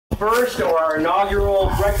first, or our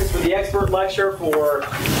inaugural Breakfast with the Expert lecture for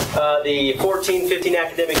the 14-15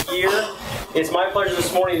 academic year. It's my pleasure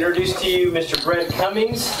this morning to introduce to you Mr. Brent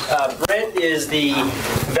Cummings. Brent is the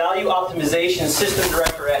Value Optimization System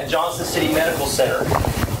Director at Johnson City Medical Center.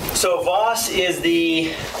 So VOS is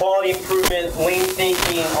the quality improvement, lean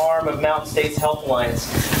thinking arm of Mountain States Health Alliance.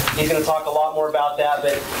 He's going to talk a lot more about that,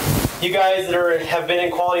 but you guys that have been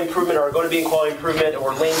in quality improvement or are going to be in quality improvement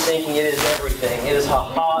or lean thinking, it is everything. It is a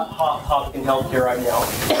hot topic in healthcare right now.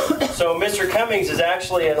 So Mr. Cummings is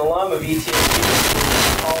actually an alum of ETSU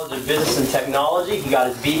College of Business and Technology. He got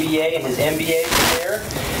his BBA and his MBA from there.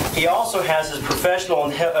 He also has his professional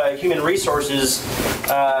and human resources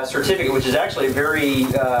certificate, which is actually a very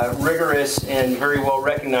rigorous and very well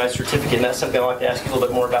recognized certificate. And that's something I'd like to ask you a little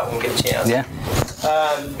bit more about when we get a chance. Yeah.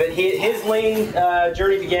 But his lean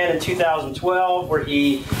journey began in 2012, where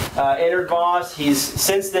he entered VOS. He's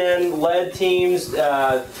since then led teams,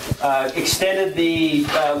 extended the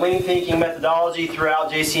lean thinking methodology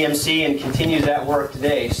throughout JCMC, and continues that work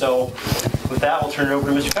today. So with that, we'll turn it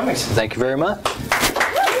over to Mr. Cummings. Thank you very much.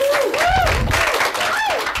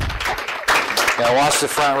 Now watch the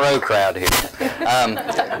front row crowd here. All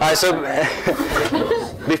right, so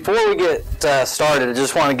before we get started, I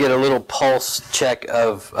just want to get a little pulse check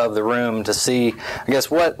of the room to see, I guess,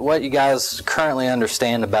 what you guys currently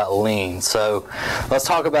understand about lean. So let's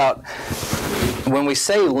talk about, when we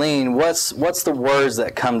say lean, what's the words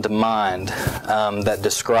that come to mind that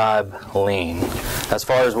describe lean, as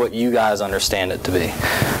far as what you guys understand it to be?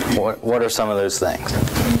 What are some of those things?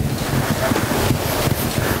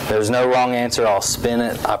 There's no wrong answer. I'll spin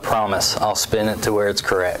it. I promise. I'll spin it to where it's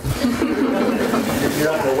correct.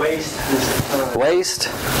 You're not going to waste. Waste?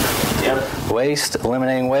 Yeah. Waste.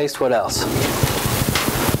 Eliminating waste. What else?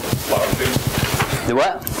 Do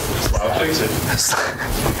what?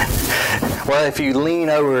 Well, if you lean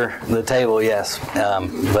over the table, yes.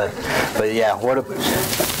 But yeah. What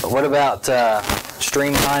about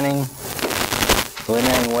streamlining?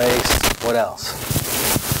 Eliminating waste. What else?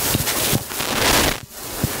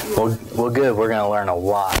 Well, good. We're going to learn a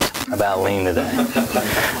lot about lean today.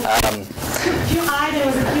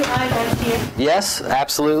 Yes,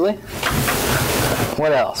 absolutely.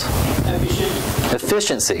 What else?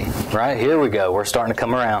 Efficiency. Right, here we go. We're starting to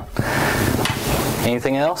come around.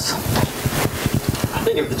 Anything else? I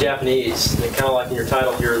think of the Japanese. They kind of like in your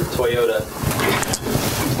title here, Toyota.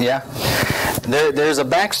 Yeah. There's a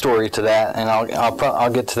backstory to that, and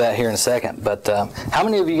I'll get to that here in a second. But how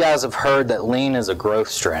many of you guys have heard that lean is a growth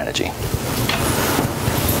strategy?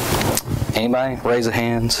 Anybody? Raise your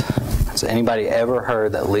hands. Has anybody ever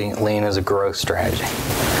heard that lean is a growth strategy?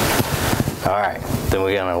 All right, then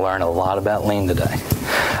we're going to learn a lot about lean today.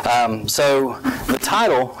 So the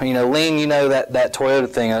title, lean, that Toyota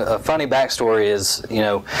thing, a funny backstory is,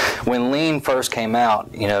 when lean first came out,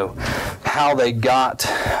 how they got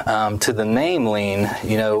to the name lean,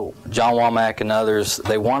 John Womack and others,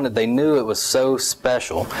 they knew it was so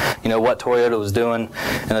special, what Toyota was doing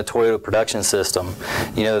in the Toyota production system.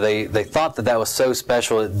 They thought that was so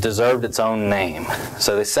special it deserved its own name.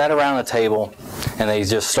 So they sat around a table and they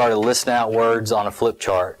just started listing out words on a flip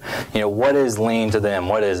chart. What is lean to them?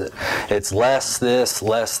 What is it? It's less this,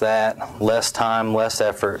 less that, less time, less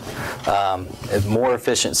effort, more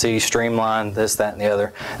efficiency, streamline, this, that, and the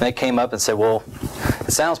other. And they came up and said, well,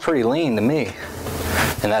 it sounds pretty lean to me.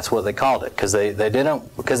 And that's what they called it, because they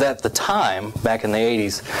didn't, because at the time, back in the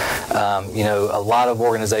 80s, a lot of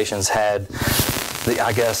organizations had the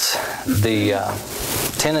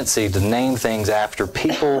tendency to name things after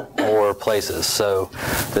people or places. So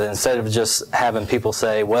that instead of just having people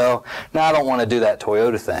say, well, no, I don't want to do that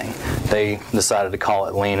Toyota thing, they decided to call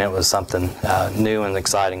it lean. It was something new and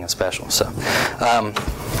exciting and special.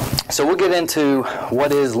 So we'll get into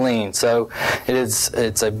what is lean. So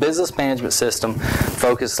it's a business management system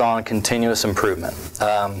focused on continuous improvement.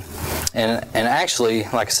 And actually,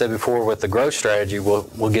 like I said before, with the growth strategy,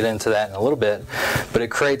 we'll get into that in a little bit, but it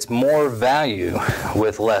creates more value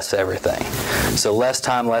with less everything. So less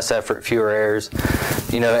time, less effort, fewer errors.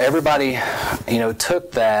 Everybody,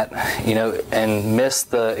 took that, and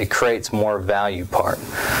missed it creates more value part.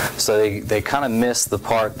 So they kind of missed the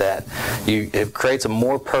part that it creates a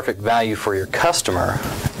more perfect value for your customer,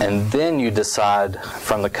 and then you decide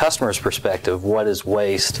from the customer's perspective what is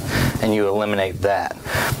waste, and you eliminate that.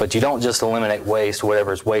 But you don't just eliminate waste,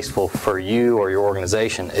 whatever is wasteful for you or your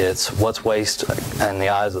organization. It's what's waste in the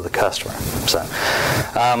eyes of the customer. So,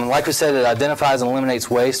 like we said, it identifies and eliminates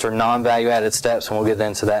waste or non-value-added steps, and we'll get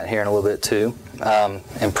into that here in a little bit too.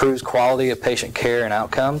 Improves quality of patient care and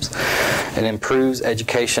outcomes. It improves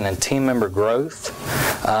education and team member growth.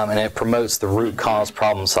 and it promotes the root cause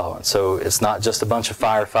problem solving. So it's not just a bunch of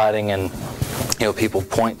firefighting and people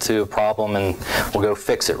point to a problem and we'll go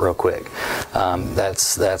fix it real quick.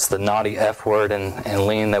 That's the naughty F word in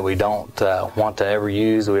Lean that we don't want to ever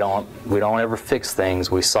use. We don't ever fix things.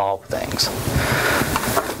 We solve things.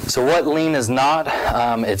 So what Lean is not,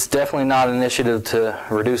 it's definitely not an initiative to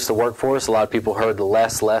reduce the workforce. A lot of people heard the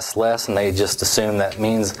less, and they just assume that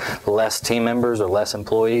means less team members or less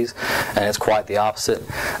employees, and it's quite the opposite.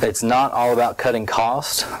 It's not all about cutting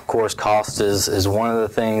cost. Of course, cost is one of the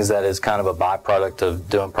things that is kind of a byproduct of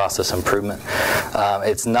doing process improvement.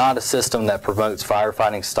 It's not a system that promotes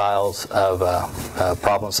firefighting styles of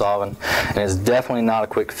problem solving, and it's definitely not a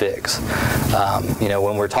quick fix.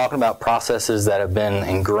 When we're talking about processes that have been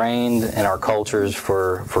ingrained in our cultures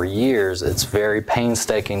for years, it's very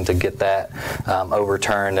painstaking to get that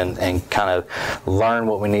overturned and kind of learn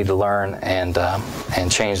what we need to learn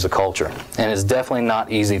and change the culture. And it's definitely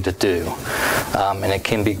not easy to do, and it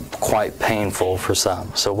can be quite painful for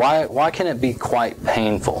some. So why can it be quite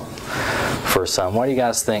painful for some? Why do you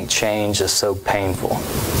guys think change is so painful?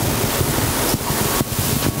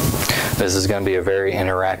 This is going to be a very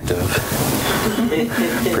interactive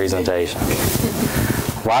presentation.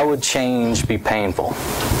 Why would change be painful?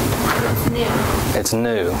 It's new. It's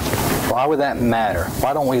new. Why would that matter?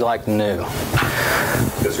 Why don't we like new?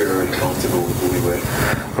 Because we're already comfortable with who we were.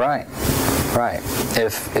 Right.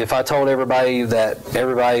 If I told everybody that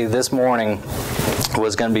everybody this morning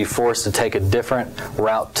was going to be forced to take a different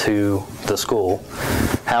route to the school,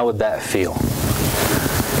 how would that feel?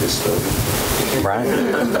 Right?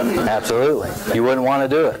 Absolutely. You wouldn't want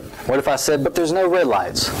to do it. What if I said, but there's no red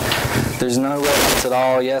lights? There's no red lights at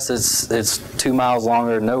all. Yes, it's 2 miles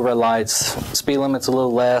longer, no red lights. Speed limit's a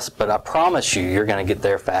little less, but I promise you're going to get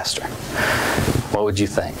there faster. What would you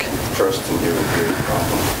think? Trust me, it would be a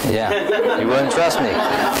problem. Yeah, you wouldn't trust me.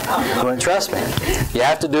 You wouldn't trust me. You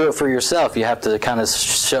have to do it for yourself. You have to kind of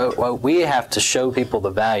show, well, we have to show people the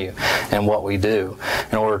value in what we do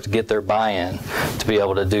in order to get their buy-in to be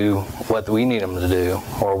able to do what we need them to do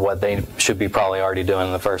or what they should be probably already doing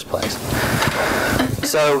in the first place.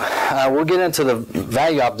 So we'll get into the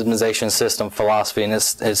value optimization system philosophy, and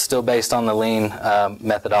it's still based on the Lean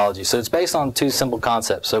methodology. So it's based on 2 simple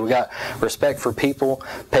concepts. So we got respect for people,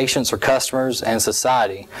 patients or customers, and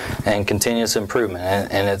society, and continuous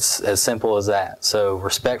improvement. And it's as simple as that. So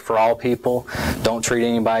respect for all people. Don't treat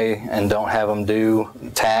anybody and don't have them do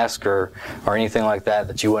tasks or anything like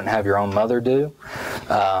that you wouldn't have your own mother do.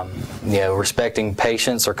 Respecting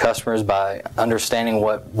patients or customers by understanding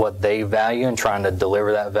what they value and trying to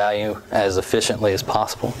deliver that value as efficiently as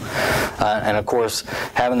possible. And of course,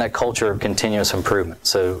 having that culture of continuous improvement.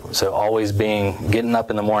 So always getting up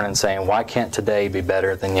in the morning and saying, why can't today be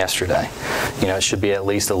better than yesterday? It should be at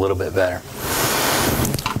least a little bit better.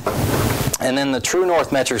 And then the True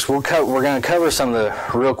North metrics, we're going to cover some of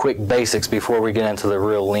the real quick basics before we get into the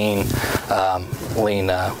real lean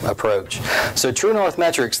approach. So True North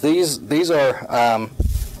metrics, these are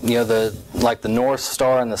like the North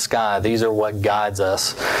Star in the sky. These are what guides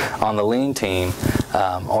us on the Lean team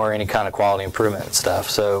or any kind of quality improvement stuff.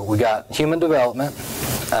 So we got human development,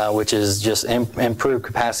 which is just improved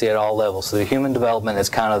capacity at all levels. So the human development is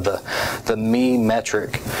kind of the me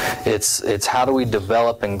metric. It's how do we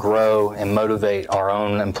develop and grow and motivate our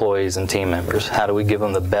own employees and team members? How do we give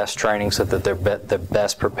them the best training so that they're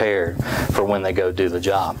best prepared for when they go do the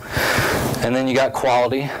job? And then you got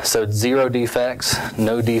quality, so 0 defects,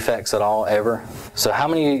 no defects at all ever. So how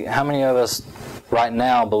many of us right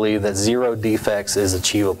now believe that 0 defects is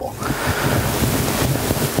achievable?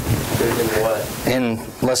 In what? In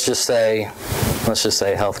let's just say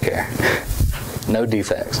healthcare. No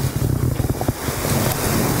defects.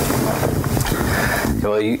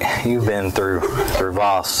 Well, you've been through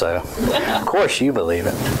Voss, so of course you believe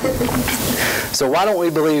it. So why don't we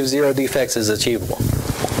believe 0 defects is achievable?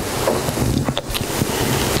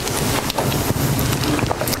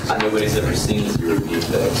 Nobody's ever seen 0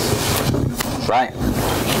 defects. Right.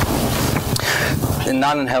 And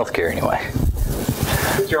not in healthcare anyway.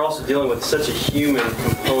 I think you're also dealing with such a human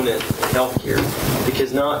component in healthcare,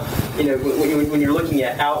 because when you're looking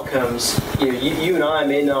at outcomes, you and I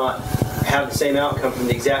may not have the same outcome from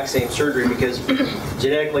the exact same surgery because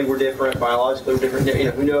genetically we're different, biologically we're different.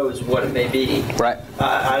 Who knows what it may be. Right.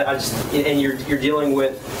 And you're dealing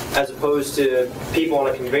with, as opposed to people on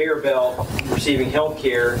a conveyor belt receiving health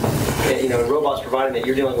care, robots providing it,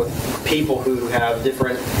 you're dealing with people who have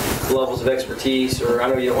different levels of expertise, or I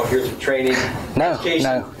know you don't want to hear some training. No, education.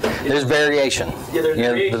 no. There's variation. Yeah, there's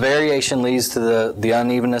variation. The variation leads to the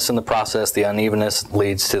unevenness in the process. The unevenness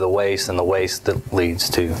leads to the waste, and the waste that leads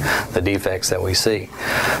to the defects that we see.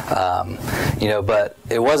 But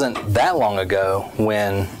it wasn't that long ago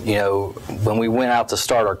when we went out to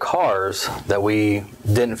start our cars that we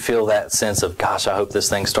didn't feel that sense of, gosh, I hope this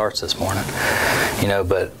thing starts this morning.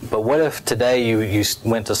 But what if today you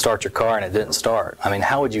went to start your car and it didn't start? I mean,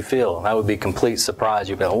 how would you feel? That would be complete surprise.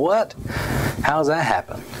 You'd be like, what? How does that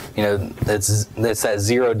happen? It's that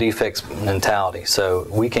zero defects mentality. So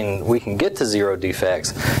we can get to zero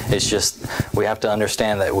defects. It's just we have to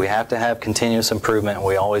understand that we have to have continuous improvement.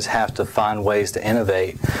 We always have to find ways to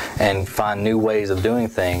innovate and find new ways of doing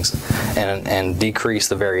things and decrease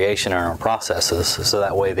the variation in our processes, so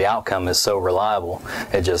that way the outcome is so reliable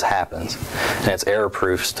it just happens. And it's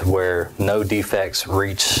error-proof to where no defects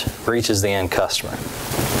reaches the end customer.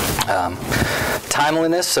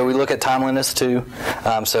 Timeliness, so we look at timeliness too.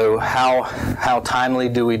 So how timely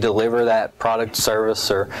do we deliver that product,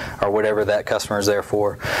 service, or whatever that customer is there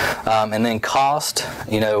for. And then cost,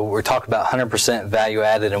 we're talking about 100% value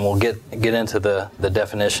added, and we'll get into the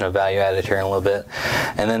definition of value added here in a little bit.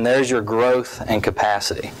 And then there's your growth and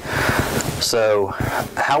capacity. So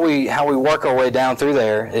how we work our way down through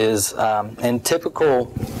there is in a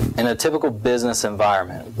typical business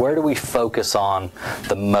environment, where do we focus on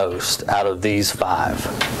the most out of these 5?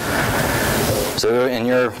 So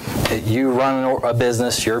you run a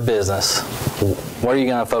business, your business, what are you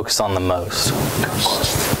going to focus on the most?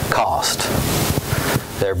 Cost.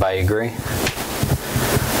 Does everybody agree?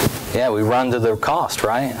 Yeah, we run to the cost,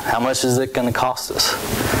 right? How much is it going to cost us?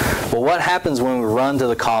 Well, what happens when we run to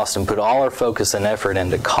the cost and put all our focus and effort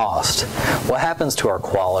into cost? What happens to our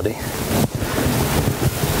quality?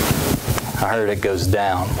 I heard it goes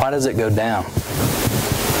down. Why does it go down?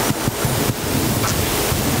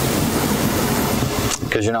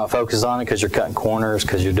 Because you're not focused on it, because you're cutting corners,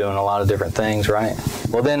 because you're doing a lot of different things, right?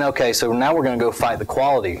 Well then, okay, so now we're going to go fight the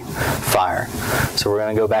quality fire. So we're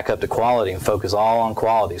going to go back up to quality and focus all on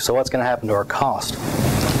quality. So what's going to happen to our cost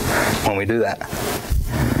when we do that?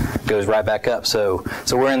 Goes right back up. So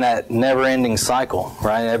we're in that never-ending cycle,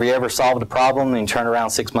 right? Have you ever solved a problem and you turn around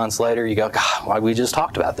 6 months later, you go, God, why we just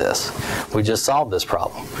talked about this? We just solved this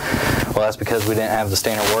problem. Well, that's because we didn't have the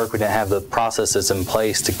standard work, we didn't have the processes in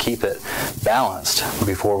place to keep it balanced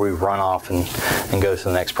before we run off and go to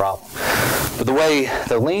the next problem. But the way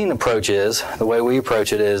the lean approach is, the way we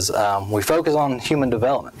approach it is we focus on human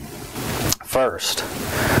development first.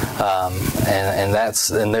 And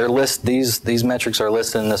they're list. These metrics are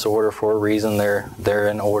listed in this order for a reason. They're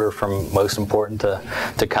in order from most important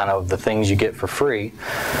to kind of the things you get for free.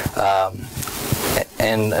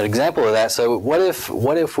 And an example of that. So what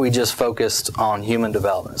if we just focused on human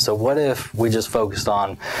development? So what if we just focused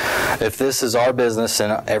on, if this is our business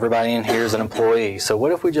and everybody in here is an employee, so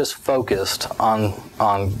what if we just focused on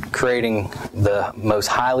creating the most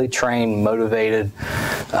highly trained, motivated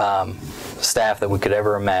staff that we could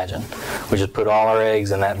ever imagine? We just put all our eggs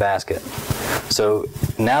in that basket. So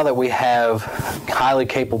now that we have highly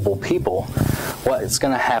capable people, what's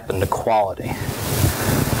going to happen to quality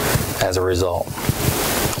as a result?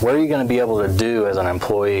 What are you going to be able to do as an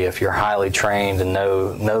employee if you're highly trained and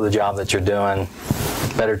know the job that you're doing,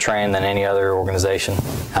 better trained than any other organization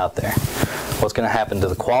out there? What's going to happen to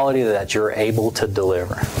the quality that you're able to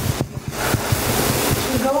deliver? It's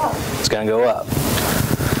going to go up. It's going to go up.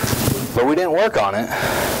 But we didn't work on it,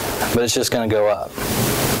 but it's just going to go up.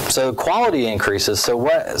 So quality increases.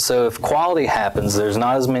 So if quality happens, there's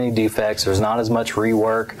not as many defects, there's not as much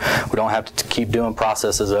rework, we don't have to keep doing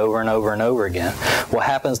processes over and over and over again. What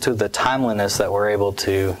happens to the timeliness that we're able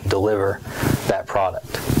to deliver that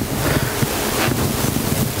product?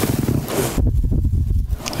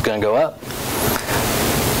 It's going to go up.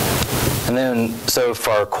 And then, so if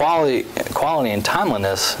our quality and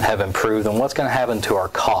timeliness have improved, then what's going to happen to our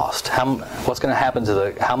cost? What's going to happen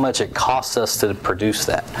to how much it costs us to produce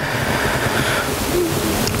that?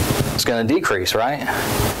 It's going to decrease, right?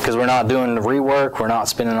 Because we're not doing the rework, we're not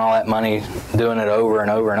spending all that money doing it over and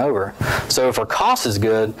over and over. So if our cost is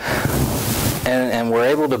good, and we're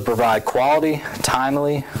able to provide quality,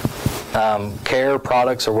 timely, care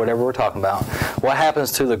products or whatever we're talking about, what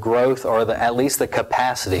happens to the growth or at least the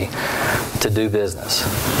capacity to do business?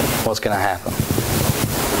 What's going to happen?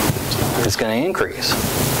 It's going to increase.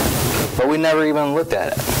 But we never even looked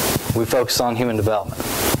at it. We focus on human development.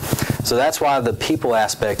 So that's why the people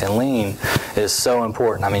aspect in lean is so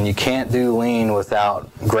important. I mean, you can't do lean without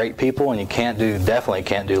great people, and you definitely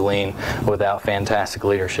can't do lean without fantastic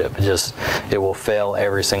leadership. It will fail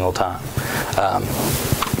every single time. Can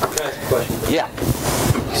I ask a question? Yeah.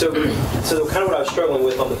 So kind of what I was struggling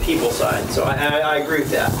with on the people side. So I agree with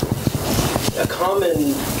that. A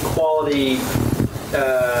common quality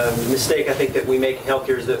mistake I think that we make in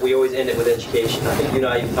healthcare is that we always end it with education. I think you and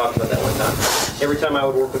I even talked about that one time. Every time I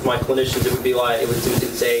would work with my clinicians, it would be like, it would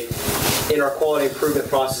say, in our quality improvement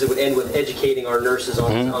process, it would end with educating our nurses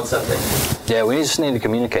on something. Yeah, we just need to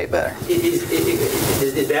communicate better.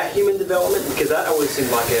 Is that human development? Because that always seemed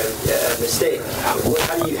like a mistake.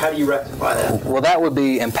 How do you rectify that? Well, that would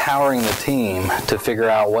be empowering the team to figure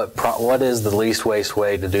out what is the least waste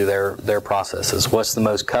way to do their processes. What's the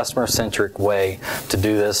most customer-centric way to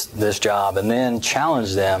do this job, and then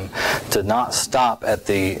challenge them to not stop at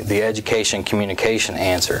the education communication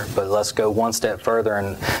answer, but let's go one step further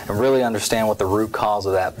and really understand what the root cause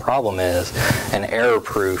of that problem is and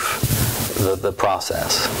error-proof the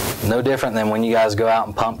process. No different than when you guys go out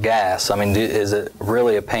and pump gas. I mean, is it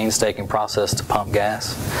really a painstaking process to pump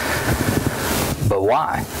gas? But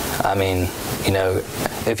why? I mean, you know,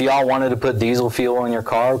 if y'all wanted to put diesel fuel in your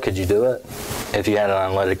car, could you do it if you had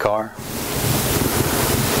an unleaded car?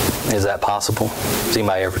 Is that possible? Has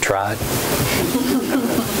anybody ever tried?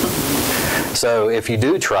 So if you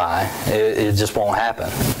do try, it just won't happen.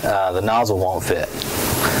 The nozzle won't fit.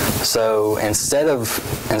 So instead of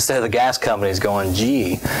the gas companies going,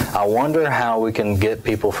 gee, I wonder how we can get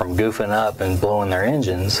people from goofing up and blowing their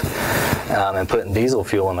engines and putting diesel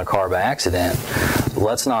fuel in their car by accident,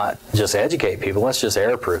 let's not just educate people, let's just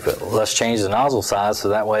airproof it. Let's change the nozzle size so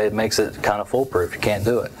that way it makes it kind of foolproof. You can't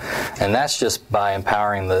do it. And that's just by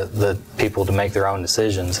empowering the people to make their own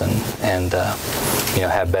decisions and you know,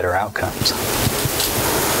 have better outcomes.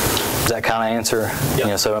 Does that kind of answer? Yep. You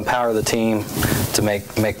know, so empower the team to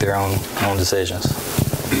make their own decisions.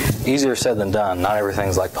 Easier said than done. Not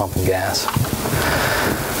everything's like pumping gas.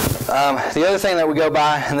 The other thing that we go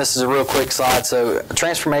by, and this is a real quick slide, so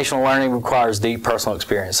transformational learning requires deep personal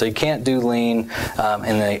experience. So you can't do lean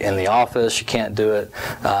in the office, you can't do it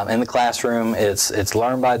in the classroom. It's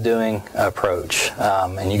learn by doing approach.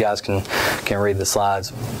 And you guys can read the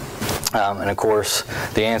slides. And of course,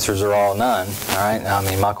 the answers are all none. All right. I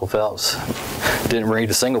mean, Michael Phelps didn't read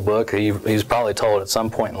a single book. He was probably told at some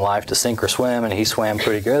point in life to sink or swim, and he swam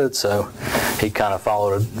pretty good. So he kind of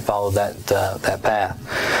followed that path.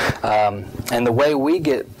 And the way we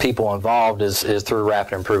get people involved is through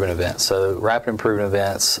rapid improvement events. So rapid improvement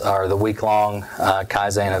events are the week-long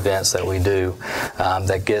Kaizen events that we do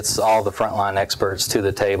that gets all the frontline experts to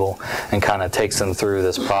the table and kind of takes them through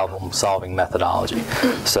this problem-solving methodology.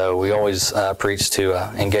 So we always preach to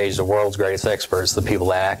engage the world's greatest experts, the people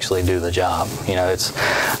that actually do the job. You know,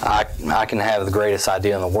 I can have the greatest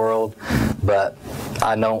idea in the world, but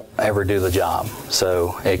I don't ever do the job.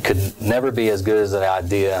 So it could never be as good as the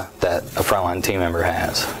idea that a frontline team member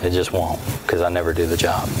has. It just won't, because I never do the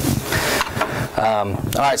job. All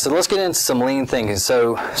right, so let's get into some lean thinking.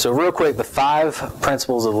 So real quick, the 5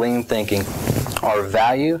 principles of lean thinking are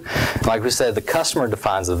value. Like we said, the customer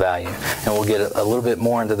defines the value, and we'll get a little bit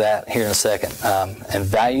more into that here in a second. And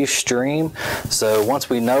value stream. So once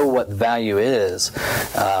we know what value is,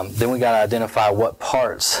 then we got to identify what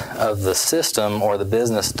parts of the system or the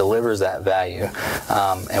business delivers that value,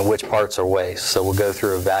 and which parts are waste. So we'll go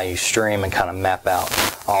through a value stream and kind of map out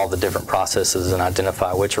all the different processes and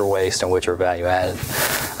identify which are waste and which are value added.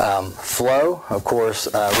 Flow, of course,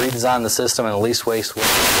 redesign the system in the least waste way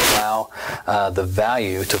to allow the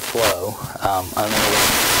value to flow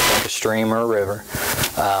underneath, like a stream or a river.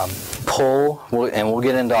 Pull, and we'll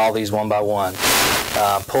get into all these one by one.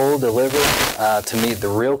 Pull, deliver to meet the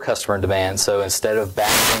real customer demand. So instead of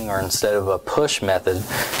batching or instead of a push method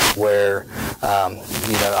where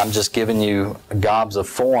you know, I'm just giving you gobs of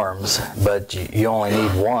forms, but you only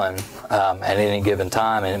need one at any given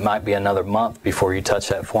time, and it might be another month before you touch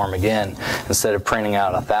that form again. Instead of printing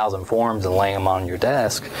out 1,000 forms and laying them on your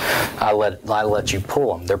desk, I let you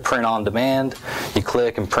pull them. They're print on demand. You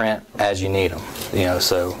click and print as you need them. You know,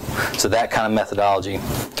 so that kind of methodology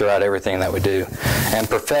throughout everything that we do. And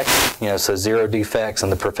perfection, you know, so 0 defects on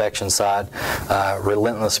the perfection side.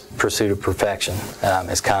 Relentless pursuit of perfection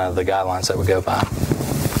is kind of the guidelines that we go by.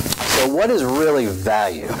 So what is really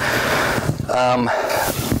value?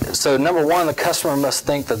 So number one, the customer must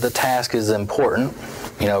think that the task is important,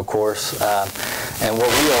 you know, of course. And what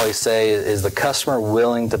we always say is the customer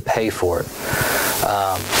willing to pay for it.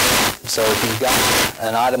 So if you've got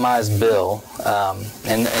an itemized bill,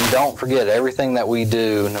 and don't forget, everything that we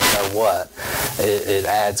do, no matter what, it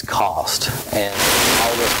adds cost. And if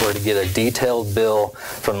all of us were to get a detailed bill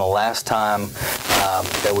from the last time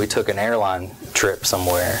that we took an airline trip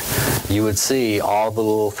somewhere, you would see all the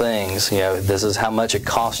little things. This is how much it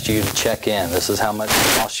costs you to check in. This is how much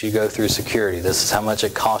it costs you to go through security. This is how much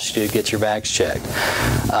it costs you to get your bags checked.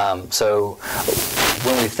 So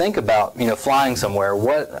when we think about flying somewhere,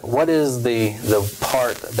 what is the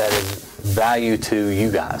part that is value to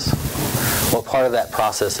you guys? What part of that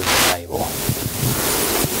process is valuable?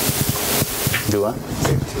 Do what?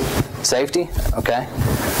 Safety? Okay.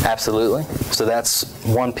 Absolutely. So that's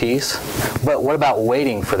one piece. But what about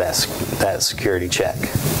waiting for that security check?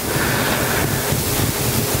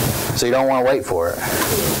 So you don't want to wait for it.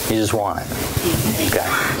 You just want it.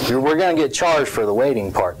 Okay. We're going to get charged for the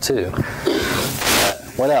waiting part too.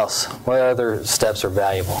 What else? What other steps are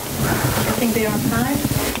valuable? I think they're on time.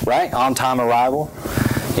 Right. On-time arrival.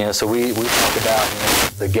 So we talk about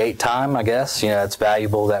the gate time, I guess. It's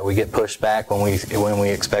valuable that we get pushed back when we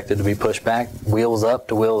expect it to be pushed back. Wheels up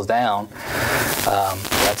to wheels down.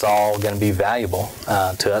 That's all going to be valuable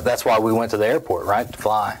to us. That's why we went to the airport, right, to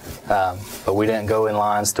fly. But we didn't go in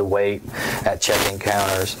lines to wait at check-in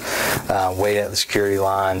counters, wait at the security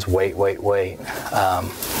lines, wait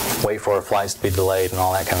for our flights to be delayed and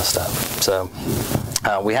all that kind of stuff. So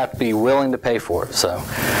we have to be willing to pay for it. So,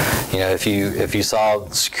 if you saw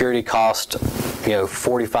security cost,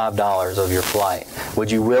 $45 of your flight, would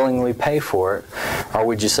you willingly pay for it, or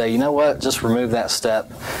would you say, you know what, just remove that step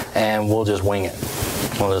and we'll just wing it?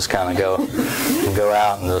 We'll just kind of go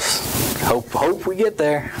out and just hope we get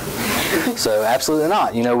there. So absolutely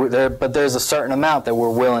not. But there's a certain amount that we're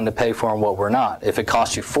willing to pay for and what we're not. If it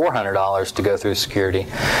costs you $400 to go through security,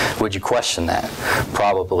 would you question that?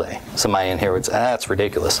 Probably. Somebody in here would say, that's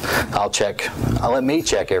ridiculous. I'll let me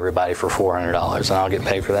check everybody for $400 and I'll get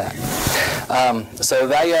paid for that. So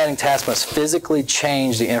value-adding tasks must physically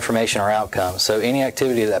change the information or outcome. So any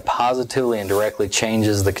activity that positively and directly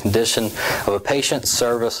changes the condition of a patient,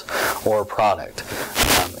 service, or a product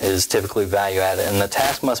is typically value-added. And the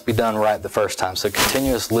task must be done right the first time. So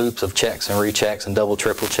continuous loops of checks and rechecks and double,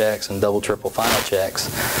 triple checks and double, triple final checks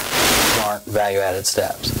aren't value-added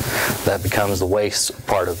steps. That becomes the waste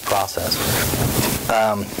part of the process.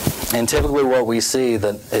 And typically what we see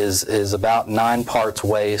that is about 9 parts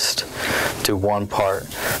waste to 1 part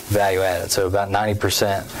value added. So about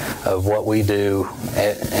 90% of what we do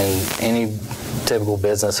in any typical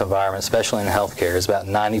business environment, especially in healthcare, is about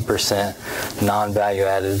 90% non-value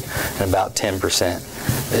added, and about 10%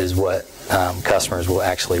 is what customers will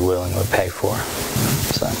actually willingly pay for.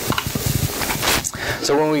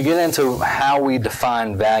 So when we get into how we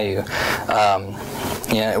define value,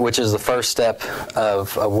 which is the first step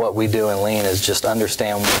of what we do in Lean, is just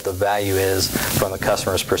understand what the value is from the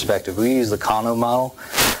customer's perspective. We use the Kano model,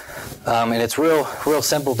 and it's real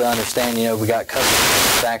simple to understand. We got customer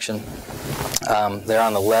satisfaction there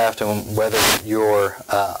on the left, and whether you're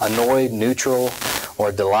annoyed, neutral,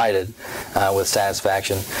 or delighted with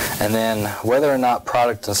satisfaction, and then whether or not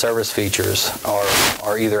product and service features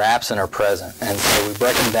are either absent or present. And so we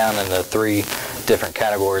break them down into 3 different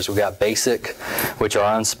categories. We got basic, which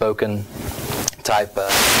are unspoken type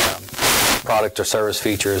product or service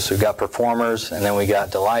features. We've got performers, and then we got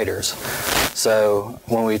delighters. So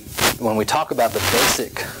when we talk about the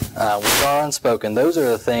basic, which are unspoken, those are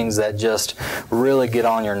the things that just really get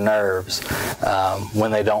on your nerves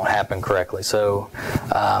when they don't happen correctly. So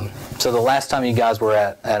the last time you guys were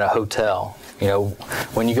at a hotel,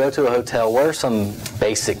 when you go to a hotel, what are some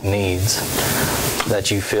basic needs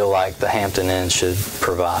that you feel like the Hampton Inn should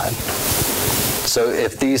provide? So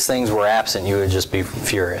if these things were absent, you would just be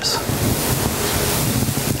furious.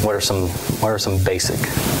 What are some basic?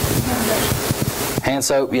 Hand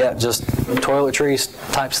soap, yeah, just toiletries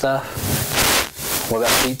type stuff. What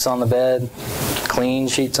about sheets on the bed? Clean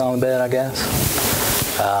sheets on the bed, I guess.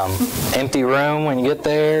 Empty room when you get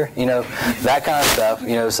there, that kind of stuff.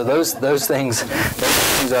 So those things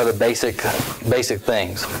are the basic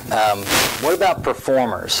things. What about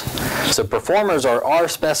performers? So performers are our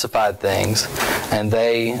specified things, and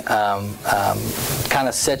they kind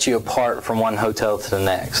of set you apart from one hotel to the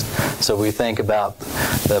next. So we think about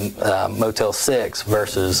the Motel 6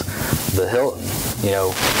 versus the Hilton.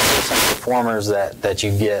 There's some performers that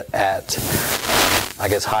you get at, I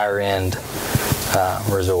guess, higher end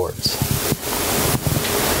resorts.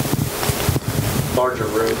 Larger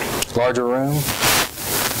room.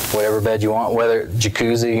 Whatever bed you want, whether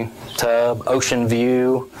jacuzzi, tub, ocean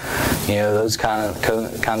view, those kinds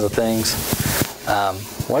of things.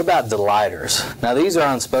 What about delighters? Now these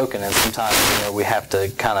are unspoken, and sometimes we have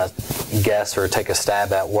to kind of guess or take a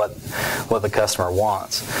stab at what the customer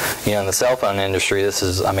wants. In the cell phone industry, this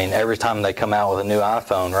is, every time they come out with a new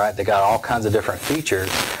iPhone, right? They got all kinds of different features,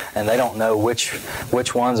 and they don't know which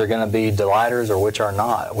ones are going to be delighters or which are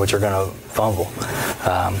not, which are going to fumble.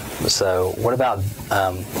 So what about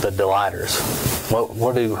the delighters?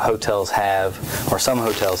 What do hotels have, or some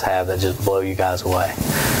hotels have, that just blow you guys away?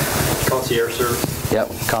 Concierge service. Yep,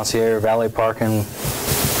 concierge, valet parking.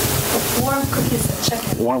 Warm cookies at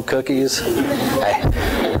check-in. Warm cookies. Hey,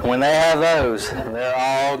 when they have those, they're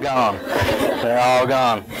all gone. They're all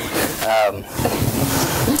gone.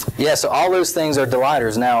 Yeah, so all those things are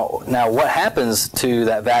delighters. Now, what happens to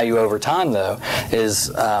that value over time, though,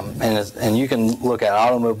 is, and you can look at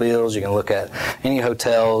automobiles, you can look at any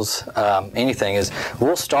hotels, anything, is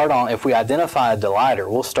we'll start on, if we identify a delighter,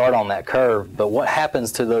 we'll start on that curve, but what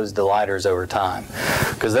happens to those delighters over time?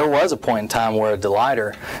 Because there was a point in time where a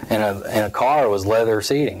delighter in a car was leather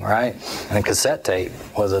seating, right? And a cassette tape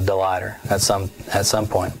was a delighter at some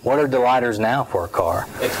point. What are delighters now for a car?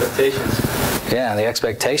 Expectations. Yeah, the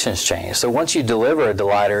expectations change. So once you deliver a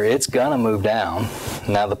delighter, it's gonna move down.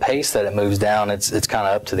 Now the pace that it moves down, it's kind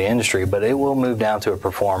of up to the industry, but it will move down to a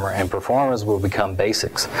performer, and performers will become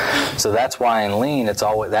basics. So that's why in lean,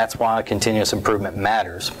 that's why continuous improvement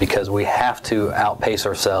matters, because we have to outpace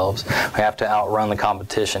ourselves. We have to outrun the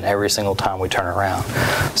competition every single time we turn around.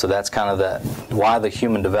 So that's kind of why the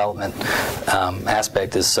human development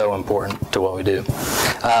aspect is so important to what we do.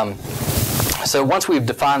 So once we've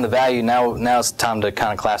defined the value, now it's time to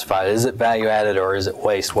kind of classify it. Is it value added or is it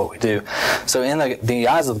waste, what we do? So in the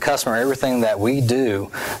eyes of the customer, everything that we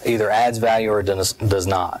do either adds value or does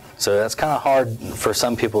not. So that's kind of hard for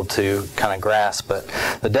some people to kind of grasp, but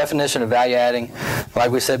the definition of value adding,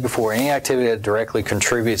 like we said before, any activity that directly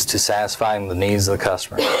contributes to satisfying the needs of the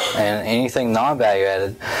customer. And anything non-value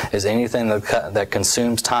added is anything that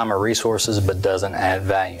consumes time or resources but doesn't add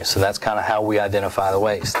value. So that's kind of how we identify the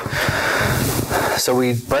waste. So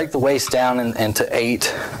we break the waste down into 8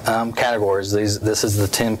 categories. This is the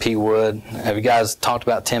 10P wood. Have you guys talked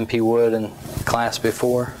about 10P wood in class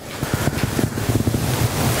before?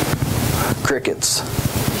 Crickets.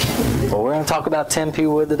 Well, we're going to talk about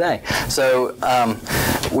 10P wood today. So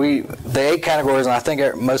the 8 categories, and I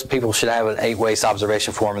think most people should have an 8 waste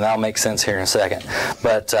observation form, and that'll make sense here in a second.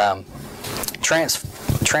 But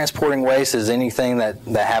transporting waste is anything that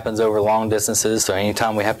happens over long distances. So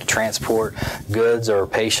anytime we have to transport goods or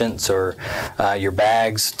patients or your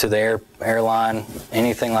bags to the airline,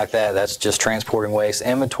 anything like that, that's just transporting waste.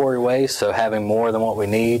 Inventory waste, so having more than what we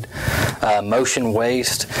need. Motion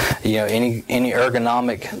waste, any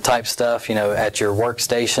ergonomic type stuff, at your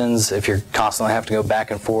workstations, if you're constantly have to go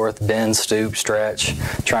back and forth, bend, stoop, stretch,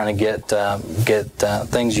 trying to get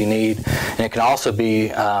things you need. And it can also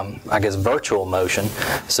be, I guess, virtual motion.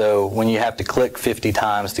 So when you have to click 50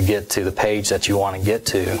 times to get to the page that you want to get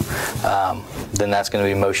to, then that's going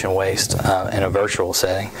to be motion waste in a virtual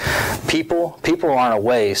setting. People aren't a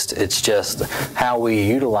waste, it's just how we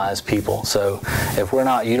utilize people. So if we're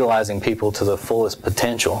not utilizing people to the fullest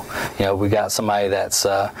potential, we got somebody that's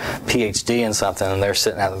PhD in something and they're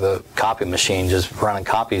sitting at the copy machine just running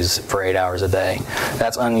copies for 8 hours a day.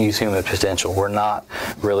 That's unused human potential. We're not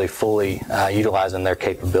really fully utilizing their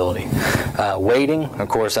capability. Waiting, of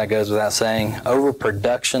course, that goes without saying.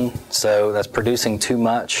 Overproduction, so that's producing too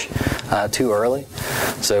much too early.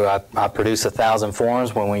 So I produce 1,000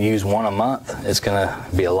 forms. When we use one a month, it's going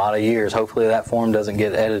to be a lot of years. Hopefully that form doesn't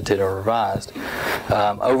get edited or revised.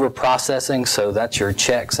 Over processing, so that's your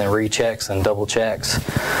checks and rechecks and double checks.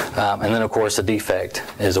 And then of course a defect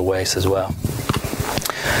is a waste as well.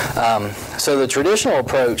 So the traditional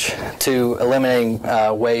approach to eliminating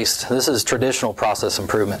waste, this is traditional process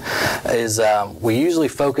improvement, is we usually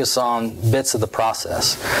focus on bits of the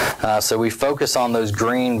process. So we focus on those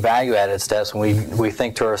green value-added steps, and we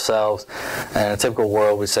think to ourselves, in a typical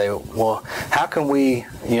world, we say, well, how can we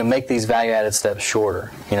make these value-added steps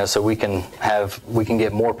shorter? So we can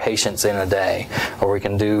get more patients in a day, or we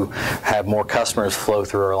can have more customers flow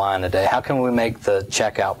through our line a day. How can we make the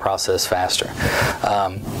checkout process faster?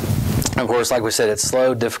 Of course, like we said, it's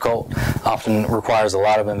slow, difficult, often requires a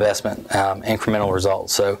lot of investment, incremental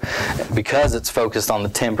results. So because it's focused on the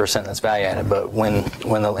 10% that's value added, but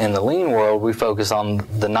in the lean world, we focus on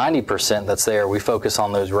the 90% that's there. We focus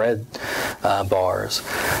on those red bars.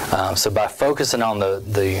 So by focusing on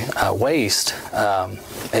the waste,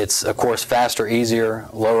 it's, of course, faster, easier,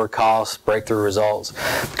 lower cost, breakthrough results,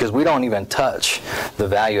 because we don't even touch the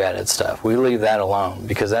value-added stuff. We leave that alone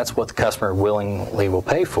because that's what the customer willingly will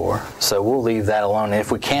pay for. So we'll leave that alone. And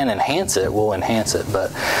if we can enhance it, we'll enhance it.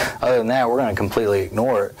 But other than that, we're going to completely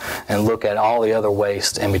ignore it and look at all the other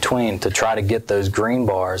waste in between to try to get those green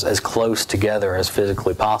bars as close together as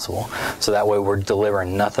physically possible. So that way we're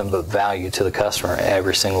delivering nothing but value to the customer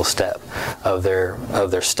every single step of their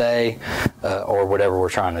stay or whatever we're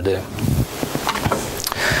trying to do.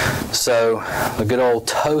 So the good old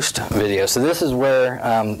toast video. So this is where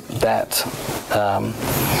that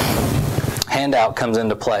handout comes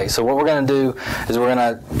into play. So what we're going to do is we're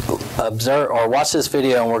going to observe or watch this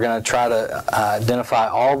video, and we're going to try to identify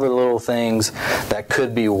all the little things that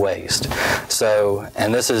could be waste. So,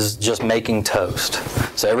 and this is just making toast.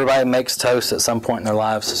 So everybody makes toast at some point in their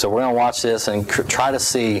lives. So we're going to watch this and try to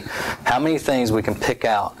see how many things we can pick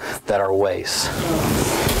out that are waste.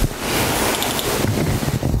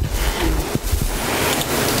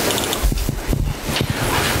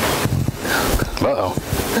 Uh-oh.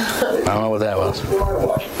 I don't know what that was.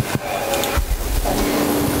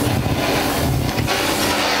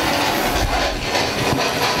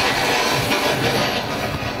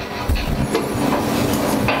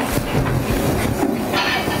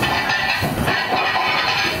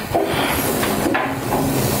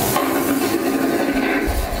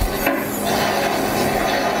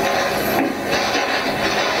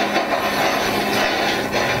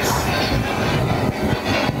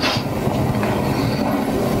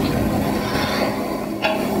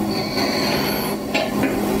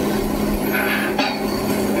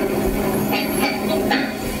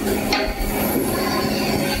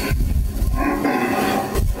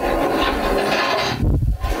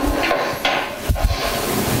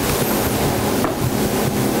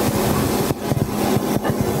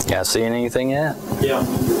 Seeing anything yet? Yeah.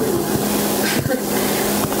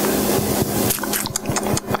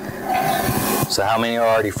 So how many are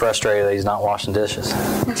already frustrated that he's not washing dishes?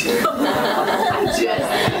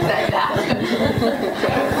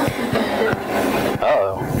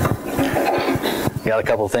 Uh-oh. Got a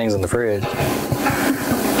couple things in the fridge.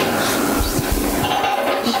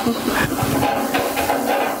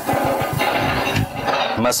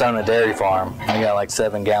 I must own a dairy farm. I got like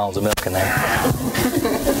 7 gallons of milk in there.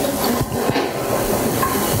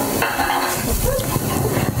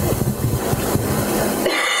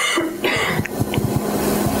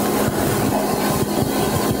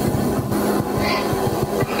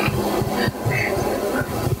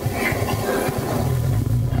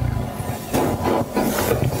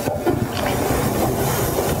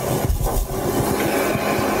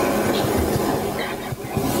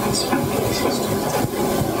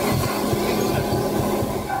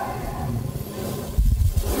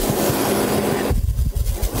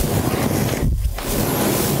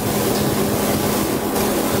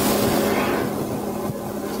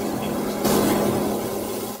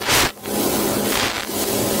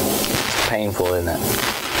 Painful, isn't it?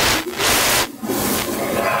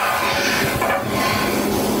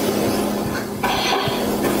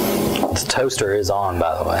 The toaster is on,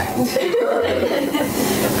 by the way.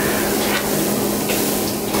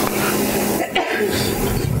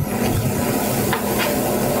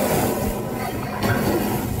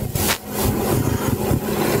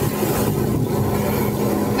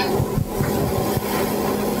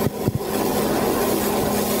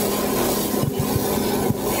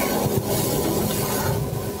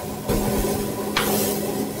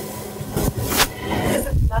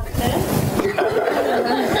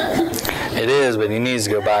 It is, but he needs to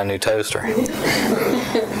go buy a new toaster.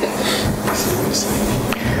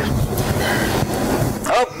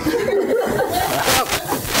 Oh!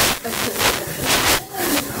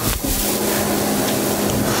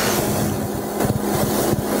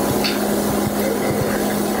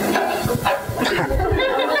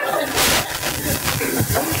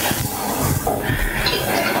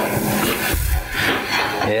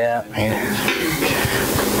 Yeah.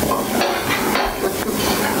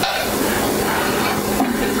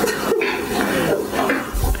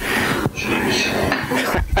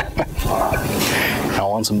 I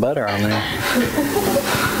want some butter on there.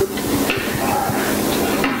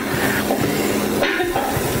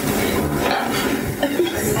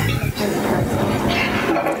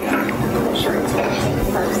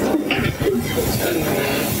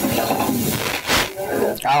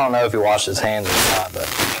 I don't know if he washed his hands or not, but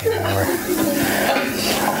I can't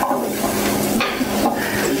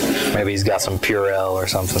remember. Maybe he's got some Purell or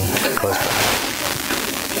something close by.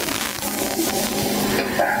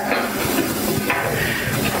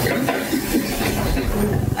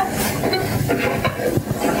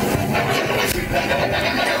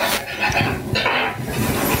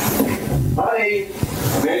 Honey,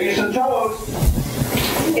 I'm gonna get some toast.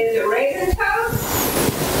 Is it raisin toast?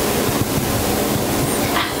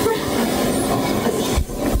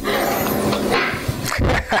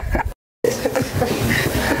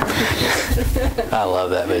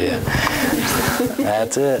 love that video.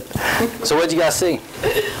 That's it. So what'd you guys see?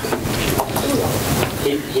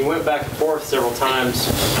 He went back and forth several times.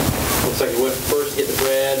 Looks like he went first to get the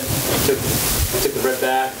bread, took the bread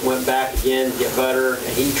back, went back again to get butter,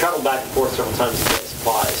 and he traveled back and forth several times to get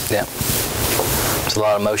supplies. Yeah. There's a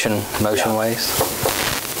lot of motion Yeah. waste.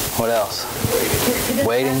 What else? He didn't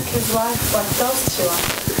Waiting. ask his wife what toast she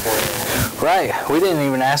wanted. Right. We didn't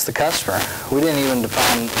even ask the customer. We didn't even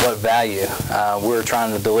define what value we were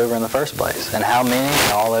trying to deliver in the first place, and how many,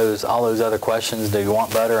 and all those other questions. Do you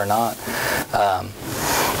want butter or not?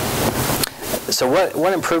 So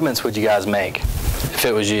what improvements would you guys make if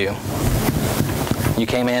it was you? You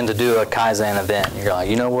came in to do a Kaizen event. You're like,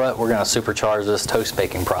 you know what? We're going to supercharge this toast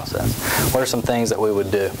baking process. What are some things that we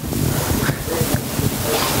would do?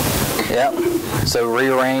 Yep. So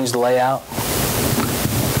rearrange the layout,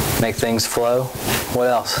 make things flow. What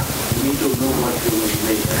else?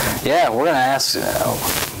 Yeah, we're going to ask,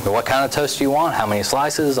 what kind of toast do you want? How many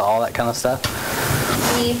slices? All that kind of stuff.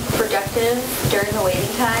 Be productive during the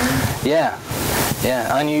waiting time. Yeah.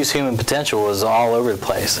 Yeah, unused human potential was all over the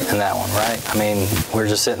place in that one, right? I mean, we're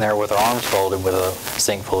just sitting there with our arms folded with a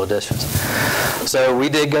sink full of dishes. So we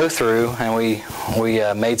did go through and we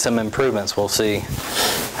made some improvements. We'll see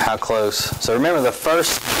how close. So remember, the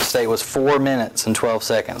first state was 4 minutes and 12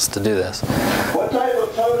 seconds to do this. What type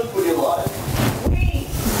of toast would you like? Wheat.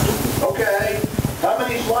 Okay. How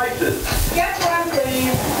many slices? Just one,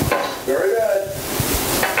 please. Very good.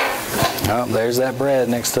 Oh, there's that bread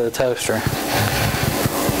next to the toaster.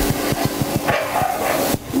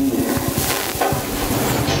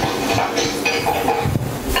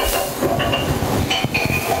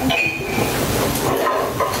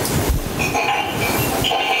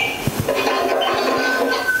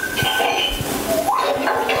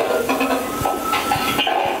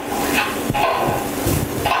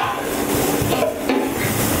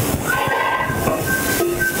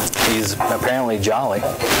 He's apparently jolly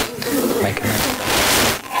making it.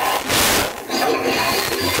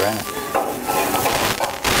 That's right.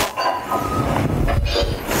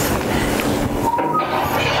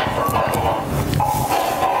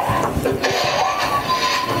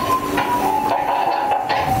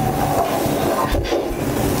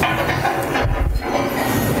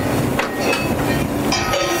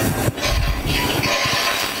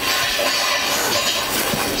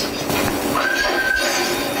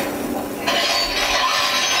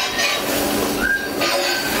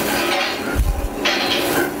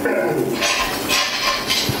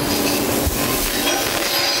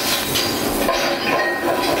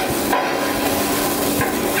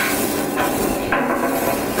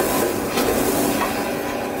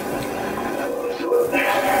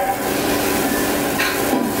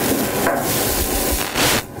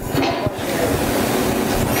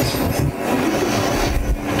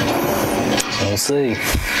 We'll see.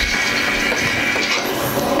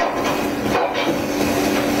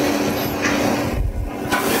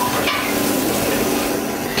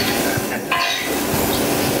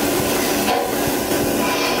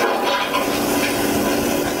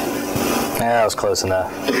 Yeah, that was close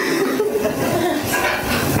enough.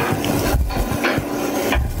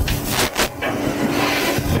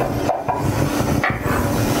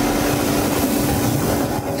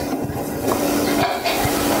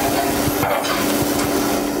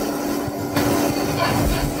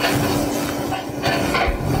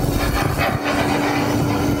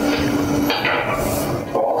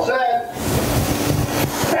 All set.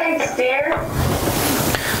 Thanks, dear.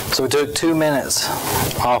 So we took 2 minutes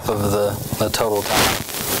off of the total time.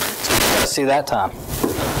 So let's see that time.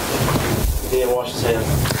 He didn't wash his hands.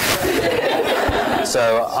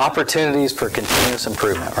 So opportunities for continuous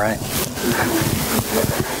improvement, right?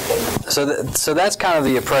 So that's kind of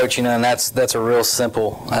the approach, and that's a real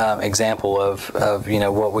simple example of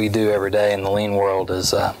what we do every day in the lean world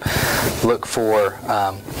is look for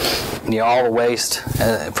all the waste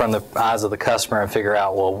from the eyes of the customer and figure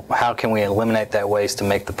out, well, how can we eliminate that waste to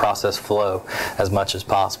make the process flow as much as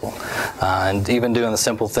possible? And even doing the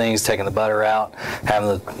simple things, taking the butter out,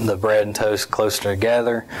 having the bread and toast closer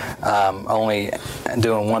together, only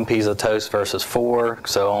doing one piece of toast versus 4,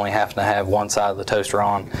 so only having to have one side of the toaster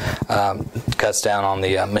on, cuts down on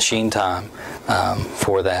the machine time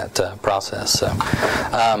for that process.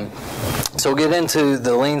 So we'll get into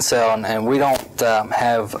the lean cell, and we don't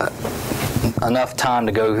have enough time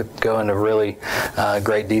to go into really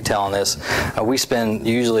great detail on this. We spend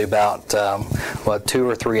usually about 2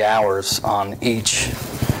 or 3 hours on each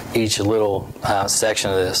little section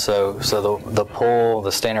of this. So the pull,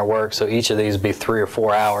 the standard work, so each of these would be 3 or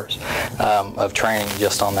 4 hours of training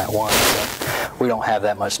just on that one. So we don't have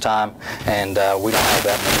that much time, and we don't have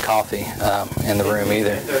that much coffee in the room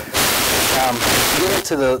either. Get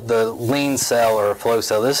into the lean cell or flow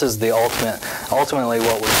cell. This is the ultimately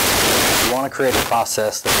what we want to create a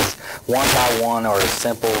process that is one by one or as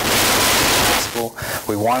simple as possible.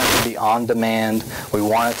 We want it to be on demand. We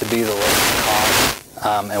want it to be the lowest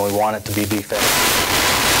cost, and we want it to be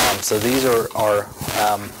effective. So these are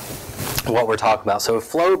what we're talking about. So a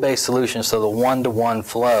flow-based solution, so the one-to-one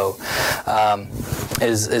flow,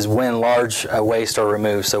 is when large waste are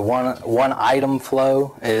removed. So one item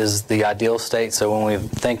flow is the ideal state. So when we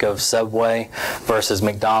think of Subway versus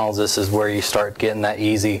McDonald's, this is where you start getting that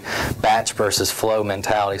easy batch versus flow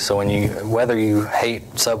mentality. So whether you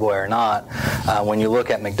hate Subway or not, when you look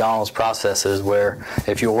at McDonald's processes, where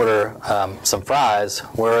if you order some fries,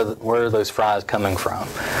 where are those fries coming from?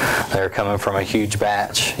 They're coming from a huge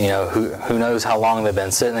batch. You know, who knows how long they've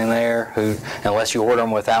been sitting there? Unless you order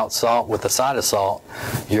them without salt, with a side of salt,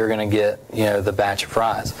 you're going to get, you know, the batch of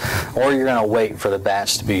fries, or you're going to wait for the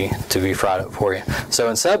batch to be fried up for you. So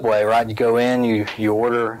in Subway, right, you go in, you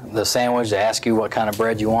order the sandwich. They ask you what kind of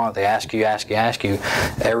bread you want. They ask you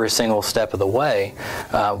every single step of the way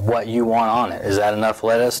what you want on it. Is that enough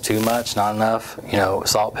lettuce? Too much? Not enough? You know,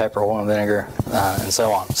 salt, pepper, oil, and vinegar, and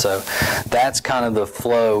so on. So that's kind of the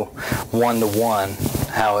flow, one-to-one,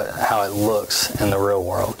 how it looks in the real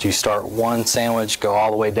world. You start one sandwich, go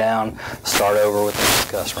all the way down, start over with the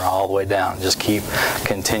next customer, all the way down. Just keep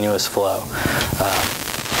continuous flow.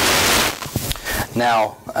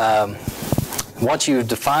 Now, once you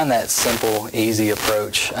define that simple, easy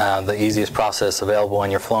approach, the easiest process available,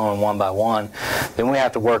 and you're flowing one by one, then we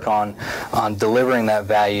have to work on delivering that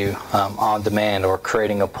value on demand, or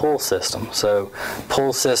creating a pull system. So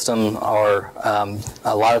pull systems are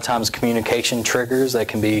a lot of times communication triggers. They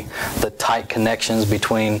can be the tight connections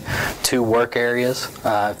between two work areas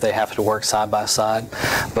if they have to work side by side.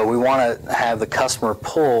 But we want to have the customer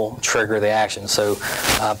pull trigger the action. So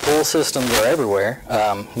pull systems are everywhere.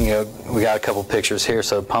 You know, we got a couple pictures here.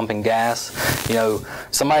 So pumping gas, you know,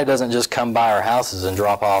 somebody doesn't just come by our houses and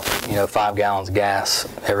drop off, you know, 5 gallons of gas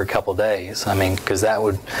every couple days. I mean, because that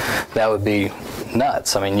would be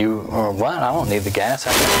nuts. I mean, what? I don't need the gas.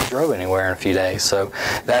 I haven't drove anywhere in a few days. So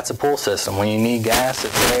that's a pull system. When you need gas,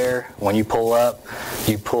 it's there. When you pull up,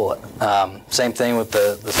 you pull it. Same thing with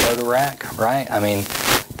the soda rack, right? I mean,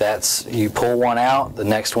 you pull one out, the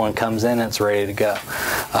next one comes in, and it's ready to go.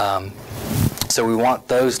 So we want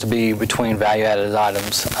those to be between value-added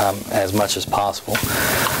items as much as possible.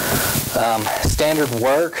 Standard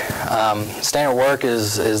work. Standard work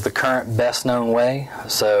is the current best-known way.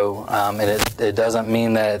 So it doesn't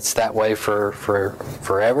mean that it's that way for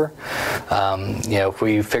forever. You know, if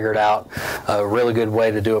we figured out a really good way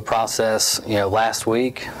to do a process, you know, last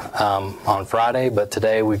week on Friday, but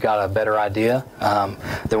today we've got a better idea,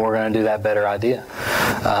 then we're going to do that better idea.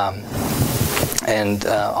 And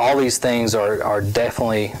all these things are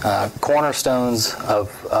definitely cornerstones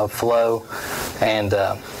of flow and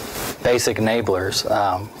basic enablers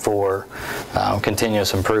for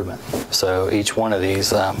continuous improvement. So each one of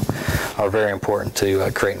these are very important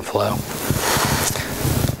to creating flow.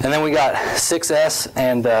 And then we got 6S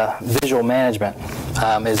and visual management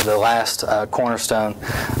is the last cornerstone.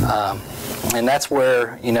 And that's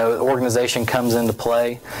where, you know, the organization comes into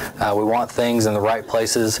play. We want things in the right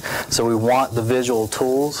places, so we want the visual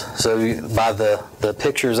tools. So by the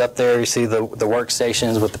pictures up there, you see the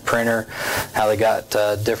workstations with the printer, how they got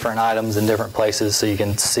different items in different places, so you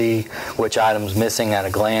can see which item's missing at a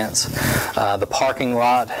glance. The parking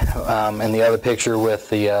lot in the other picture with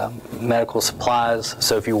the medical supplies.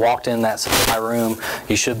 So if you walked in that supply room,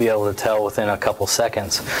 you should be able to tell within a couple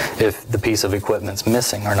seconds if the piece of equipment's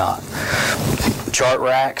missing or not. Chart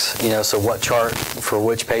racks, you know, so what chart for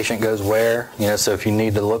which patient goes where, you know, so if you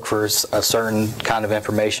need to look for a certain kind of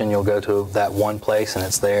information, you'll go to that one place and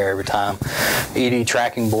it's there every time. ED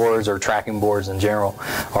tracking boards, or tracking boards in general,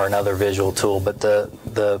 are another visual tool. But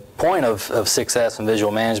the point of 6S and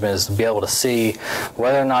visual management is to be able to see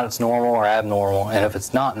whether or not it's normal or abnormal, and if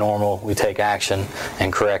it's not normal, we take action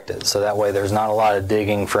and correct it. So that way there's not a lot of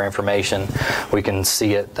digging for information. We can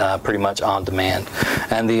see it pretty much on demand.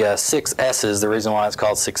 And the 6 S's, the reason why it's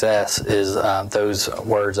called 6S is those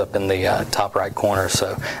words up in the top right corner.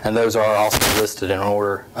 So, and those are also listed in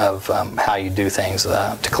order of how you do things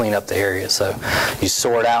to clean up the area. So you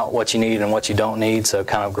sort out what you need and what you don't need. So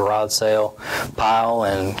kind of garage sale pile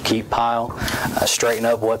and keep pile. Straighten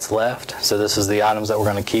up what's left. So this is the items that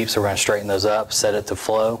we're going to keep. So we're going to straighten those up, set it to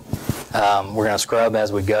flow. We're going to scrub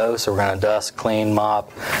as we go, so we're going to dust, clean,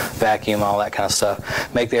 mop, vacuum, all that kind of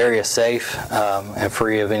stuff. Make the area safe and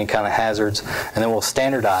free of any kind of hazards, and then we'll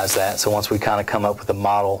standardize that. So once we kind of come up with a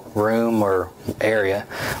model room or area,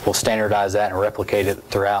 we'll standardize that and replicate it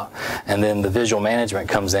throughout. And then the visual management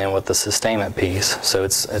comes in with the sustainment piece. So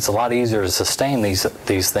it's a lot easier to sustain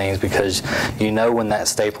these things because you know when that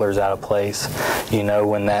stapler is out of place, you know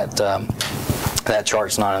when that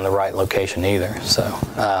chart's not in the right location either. So,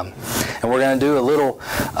 and we're going to do a little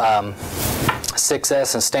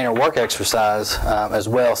 6S and standard work exercise as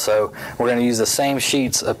well. So we're going to use the same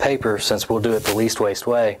sheets of paper since we'll do it the least waste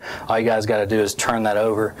way. All you guys got to do is turn that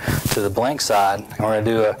over to the blank side, and we're going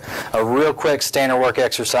to do a real quick standard work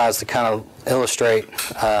exercise to kind of illustrate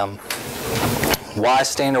why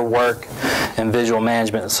standard work and visual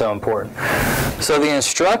management is so important. So the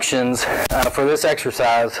instructions for this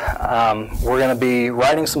exercise, we're going to be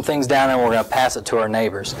writing some things down and we're going to pass it to our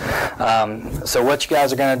neighbors. So what you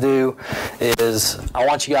guys are going to do is I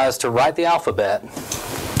want you guys to write the alphabet,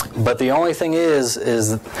 but the only thing is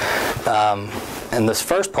in this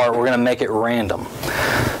first part, we're going to make it random.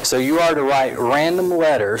 So you are to write random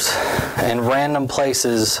letters and random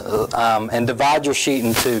places, and divide your sheet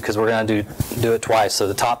in two because we're going to do it twice. So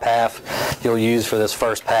the top half you'll use for this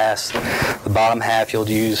first pass, the bottom half you'll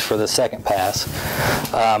use for the second pass.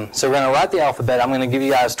 So we're going to write the alphabet. I'm going to give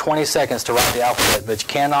you guys 20 seconds to write the alphabet, but you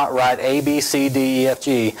cannot write A, B, C, D, E, F,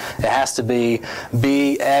 G. It has to be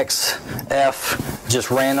B, X, F,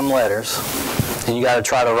 just random letters. And you got to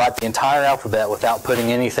try to write the entire alphabet without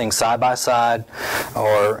putting anything side by side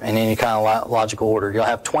or in any kind of logical order. You'll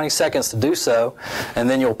have 20 seconds to do so, and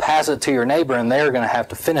then you'll pass it to your neighbor, and they're going to have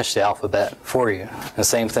to finish the alphabet for you. The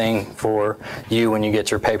same thing for you when you get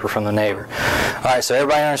your paper from the neighbor. All right, so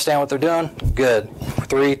everybody understand what they're doing? Good.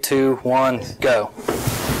 3, 2, 1, go.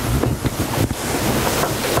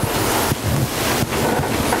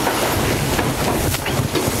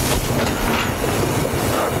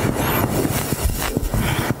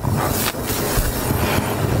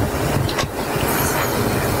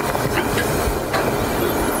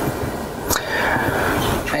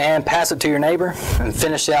 And pass it to your neighbor and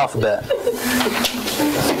finish the alphabet.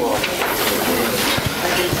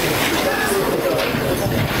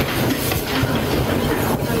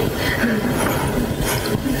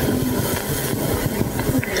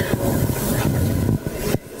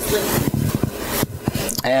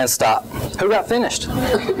 And stop. Who got finished?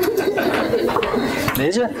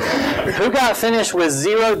 Did you? Who got finished with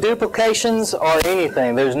 0 duplications or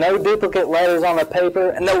anything? There's no duplicate letters on the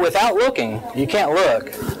paper. No, without looking. You can't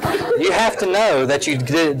look. You have to know that you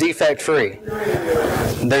did it defect free.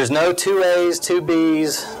 There's no 2 A's, 2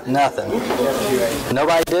 B's, nothing.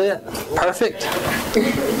 Nobody did it? Perfect.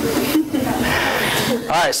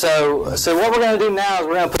 All right, so what we're going to do now is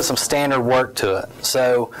we're going to put some standard work to it.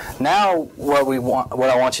 So now what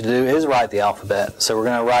I want you to do is write the alphabet. So we're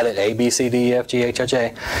going to write it A, B, C, D, E, F, G, H, I,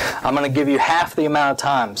 J. I'm going to give you half the amount of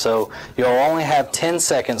time. So you'll only have 10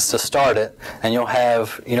 seconds to start it, and you'll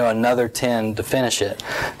have another 10 to finish it.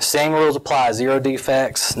 Same rules apply. 0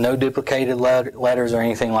 defects, no duplicated letters or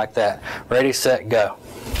anything like that. Ready, set, go.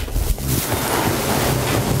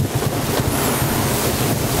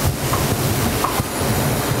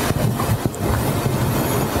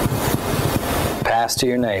 Pass to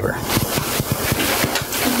your neighbor.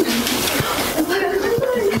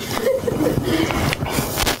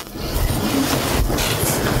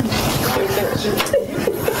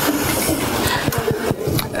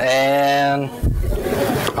 And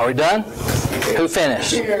are we done? Who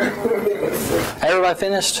finished? Everybody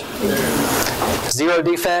finished? 0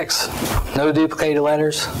 defects? No duplicated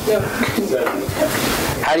letters?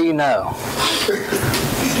 How do you know?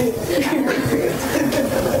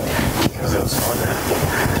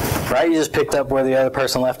 Right, you just picked up where the other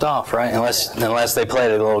person left off, right? Unless they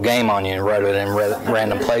played a little game on you and wrote it in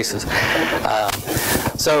random places.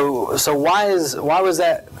 So why was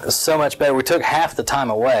that so much better? We took half the time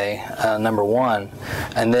away, number one,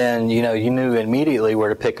 and then you knew immediately where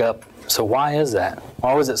to pick up. So why is that?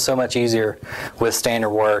 Why was it so much easier with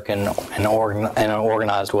standard work and an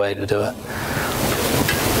organized way to do it?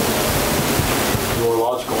 More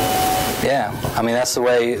logical. Yeah, I mean that's the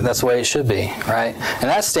way it should be, right? And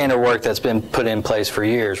that's standard work that's been put in place for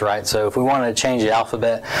years, right? So if we wanted to change the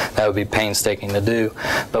alphabet, that would be painstaking to do.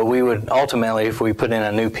 But we would ultimately, if we put in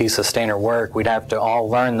a new piece of standard work, we'd have to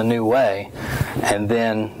all learn the new way, and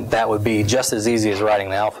then that would be just as easy as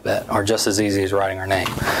writing the alphabet, or just as easy as writing our name.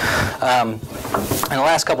 And the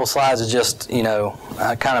last couple slides is just kind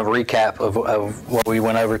of recap of what we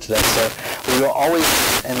went over today. So we will always,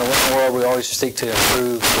 in the living world, we always seek to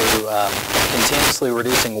improve through continuously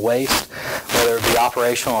reducing waste, whether it be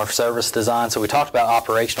operational or service design. So we talked about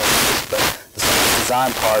operational waste, but the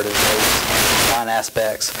design part is those design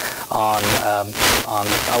aspects on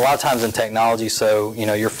a lot of times in technology. So, you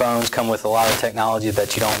know, your phones come with a lot of technology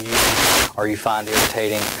that you don't use or you find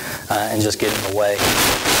irritating and just get in the way.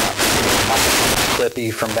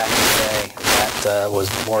 Clippy from back in the day, that was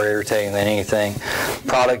more irritating than anything.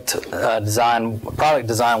 Product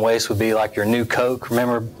design waste would be like your new Coke.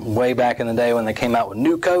 Remember way back in the day when they came out with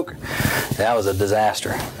new Coke? That was a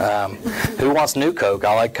disaster. Who wants new Coke?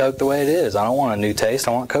 I like Coke the way it is. I don't want a new taste.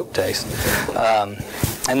 I want Coke taste.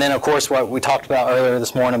 And then, of course, what we talked about earlier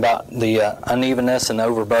this morning about the unevenness and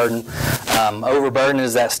overburden. Overburden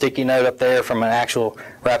is that sticky note up there from an actual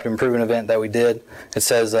rapid improvement event that we did. It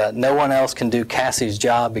says, no one else can do Cassie's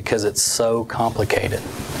job because it's so complicated.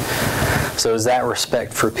 So is that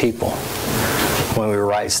respect for people when we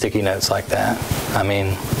write sticky notes like that? I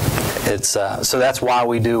mean, it's so that's why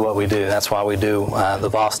we do what we do. That's why we do the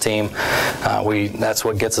VOS team. That's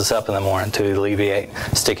what gets us up in the morning, to alleviate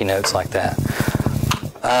sticky notes like that.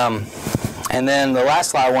 And then the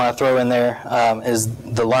last slide I want to throw in there is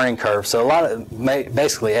the learning curve. So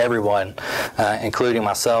basically everyone, including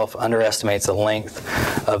myself, underestimates the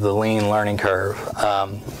length of the lean learning curve.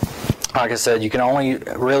 Like I said, you can only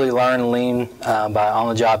really learn lean by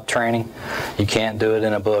on-the-job training. You can't do it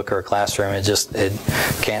in a book or a classroom. It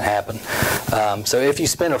can't happen. So if you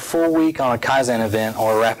spend a full week on a Kaizen event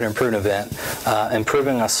or a rapid improvement event,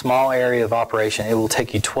 improving a small area of operation, it will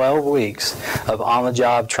take you 12 weeks of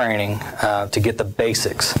on-the-job training to get the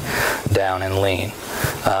basics down in lean.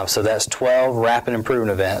 So that's 12 rapid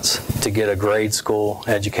improvement events to get a grade school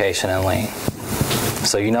education in lean.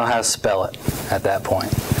 So you know how to spell it at that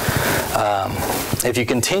point. If you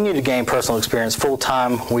continue to gain personal experience,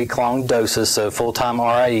 full-time week-long doses, so full-time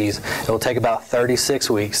RIEs, it will take about 36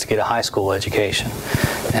 weeks to get a high school education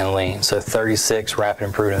in lean, so 36 rapid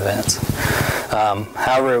improvement events.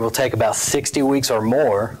 However, it will take about 60 weeks or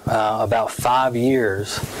more, about 5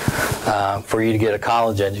 years, for you to get a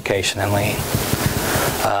college education in lean.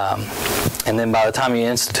 And then by the time you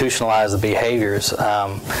institutionalize the behaviors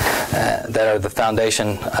that are the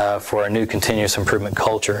foundation for a new continuous improvement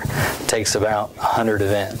culture, it takes about 100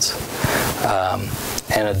 events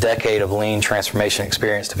and a decade of lean transformation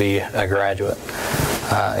experience to be a graduate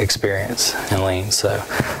experience in lean. So,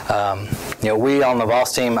 you know, we on the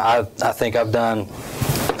VOS team, I think I've done,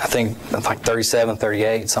 like 37,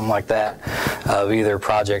 38, something like that, of either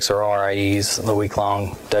projects or RIEs, the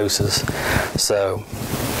week-long doses. So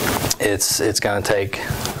it's going to take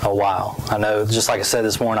a while. I know, just like I said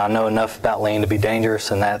this morning, I know enough about lean to be dangerous,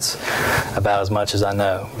 and that's about as much as I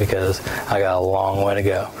know because I got a long way to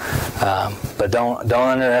go. But don't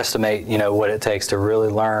underestimate, you know, what it takes to really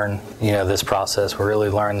learn, you know, this process. We really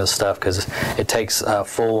learn this stuff because it takes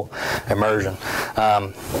full immersion.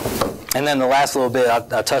 And then the last little bit,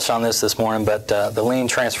 I touched on this morning, but the lean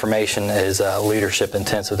transformation is leadership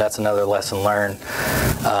intensive. That's another lesson learned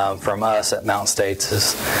from us at Mountain States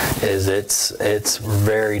is it's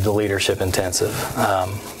very leadership intensive,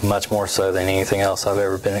 much more so than anything else I've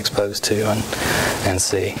ever been exposed to and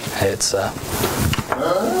see. It's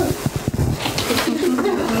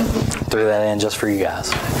threw that in just for you guys.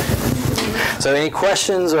 So any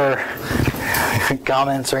questions or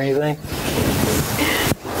comments or anything?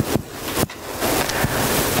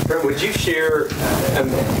 Would you share,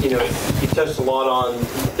 you know, you touched a lot on the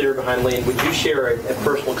theory behind lean. Would you share a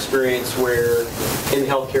personal experience where in the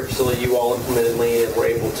healthcare facility you all implemented lean and were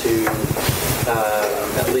able to,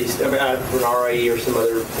 at least out of an RIE or some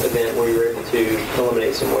other event where you were able to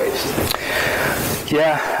eliminate some waste?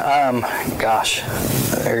 Yeah, gosh,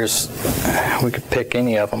 we could pick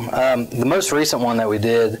any of them. The most recent one that we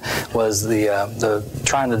did was the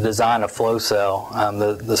trying to design a flow cell,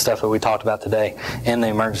 the stuff that we talked about today in the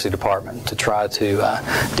emergency department to try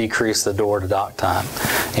to decrease the door-to-doc time.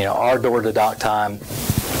 You know, our door-to-doc time,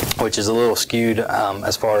 which is a little skewed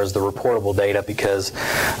as far as the reportable data because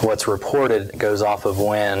what's reported goes off of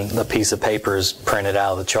when the piece of paper is printed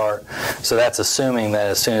out of the chart. So that's assuming that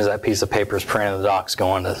as soon as that piece of paper is printed, the doc's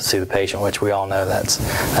going to see the patient, which we all know that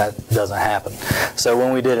doesn't happen. So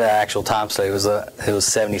when we did an actual time study, it was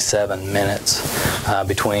 77 minutes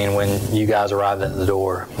between when you guys arrived at the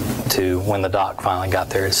door to when the doc finally got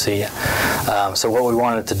there to see you. So what we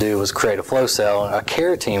wanted to do was create a flow cell, a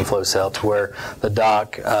care team flow cell, to where the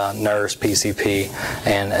doc, nurse, PCP,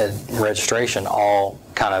 and registration all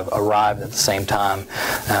kind of arrived at the same time,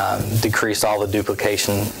 decreased all the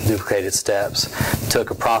duplicated steps,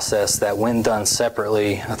 took a process that when done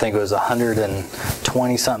separately, I think it was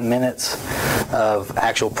 120 something minutes of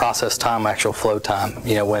actual process time, actual flow time.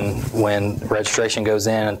 You know, when registration goes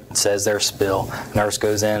in and says there's spill, nurse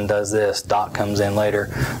goes in, does this, doc comes in later,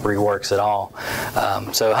 reworks it all.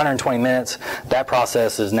 So 120 minutes, that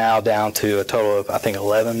process is now down to a total of, I think,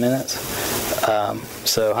 11 minutes.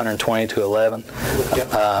 So 120 to 11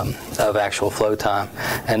 of actual flow time.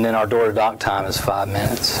 And then our door-to-doc time is 5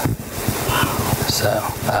 minutes. So,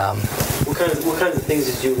 what kinds of things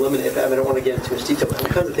did you eliminate? I mean, I don't want to get into too much detail, but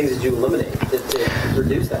what kinds of things did you eliminate to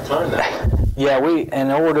reduce that time that way? yeah,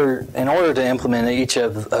 in order to implement each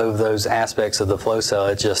of those aspects of the flow cell,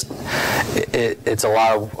 it's a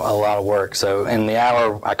lot of work. So in the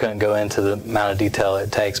hour, I couldn't go into the amount of detail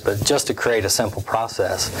it takes, but just to create a simple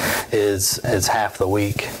process is half the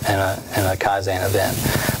week in a Kaizen event.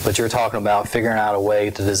 But you're talking about figuring out a way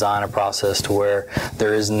to design a process to where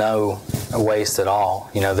there is no waste at all.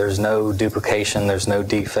 You know, there's no duplication, there's no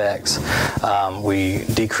defects. We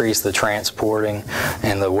decrease the transporting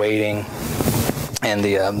and the waiting and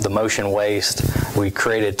the motion waste. We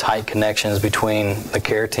created tight connections between the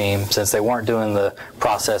care team. Since they weren't doing the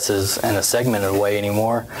processes in a segmented way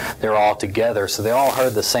anymore, they were all together, so they all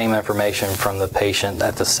heard the same information from the patient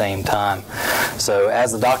at the same time. So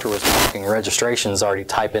as the doctor was talking, registration's already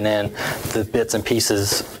typing in the bits and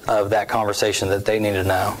pieces of that conversation that they need to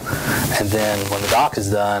know. And then when the doc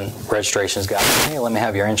is done, registration's got, hey, let me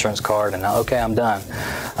have your insurance card, and okay, I'm done.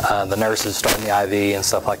 The nurse is starting the IV and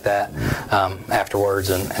stuff like that afterwards,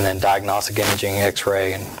 and then diagnostic imaging,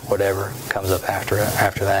 X-ray, and whatever comes up after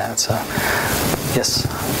that. So, yes.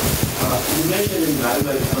 You mentioned in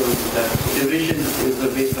biomedical that iteration is the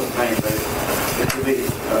waste of time, right? It's a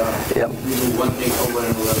waste. Yep. You do one thing over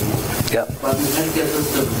and over again. Yep. But in healthcare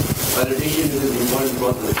system, validation is an important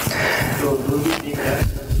process. So do we think that?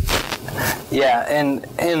 Yeah, and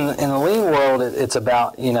in the lean world, it's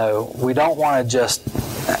about, you know, we don't want to just,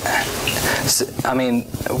 I mean,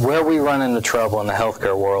 where we run into trouble in the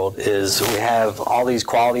healthcare world is we have all these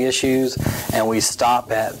quality issues and we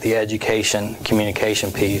stop at the education,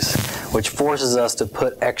 communication piece, which forces us to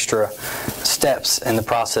put extra steps in the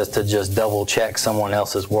process to just double check someone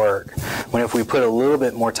else's work. When if we put a little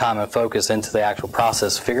bit more time and focus into the actual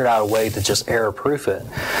process, figured out a way to just error-proof it,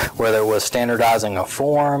 whether it was standardizing a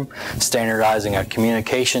form, standardizing a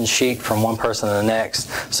communication sheet from one person to the next,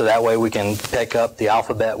 so that way we can pick up the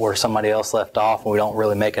alphabet where somebody else left off and we don't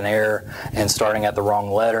really make an error and starting at the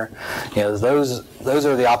wrong letter. You know, those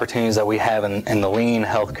are the opportunities that we have in the lean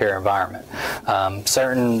healthcare environment.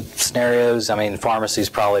 Certain scenarios, I mean, pharmacy is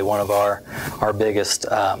probably one of our biggest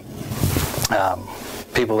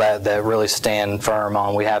people that really stand firm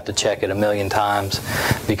on we have to check it 1,000,000 times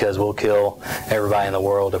because we'll kill everybody in the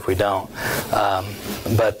world if we don't.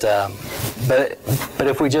 But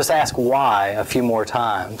if we just ask why a few more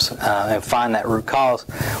times and find that root cause,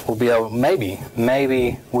 we'll be able,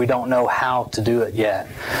 maybe we don't know how to do it yet,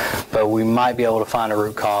 but we might be able to find a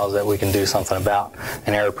root cause that we can do something about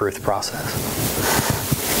and error-proof the process.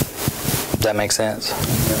 Does that make sense?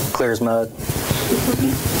 Yeah. Clear as mud?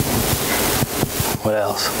 What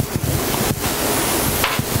else?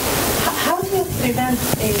 How do you prevent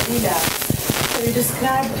a relapse? So you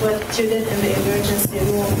described what you did in the emergency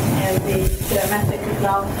room and the dramatic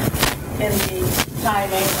drop in the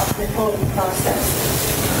timing of the whole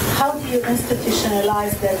process. How do you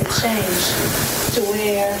institutionalize that change to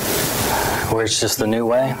where it's just the new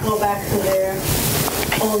way? Go back to their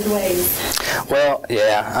old ways? Well,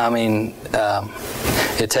 yeah, I mean,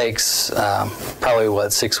 it takes probably,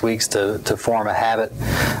 6 weeks to form a habit.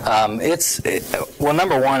 Well,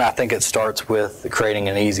 number one, I think it starts with creating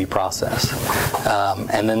an easy process.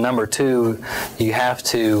 And then number two, you have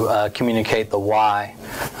to communicate the why.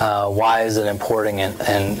 Why is it important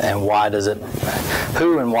and why does it,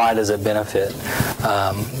 who and why does it benefit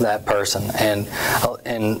that person? And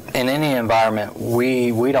in any environment,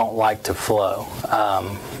 we don't like to flow.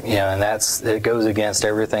 You know, and it goes against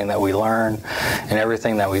everything that we learn and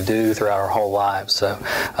everything that we do throughout our whole lives. So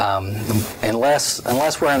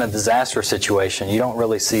unless we're in a disaster situation, you don't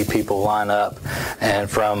really see people line up and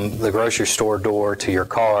from the grocery store door to your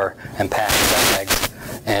car and pass bags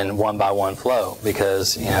and one by one flow,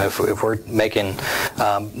 because you know if we're making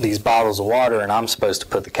these bottles of water and I'm supposed to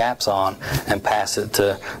put the caps on and pass it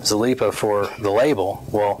to Zalipa for the label,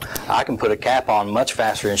 well, I can put a cap on much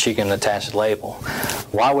faster than she can attach the label.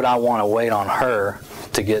 Why would I want to wait on her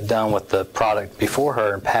to get done with the product before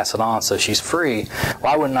her and pass it on so she's free?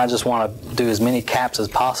 Why wouldn't I just want to do as many caps as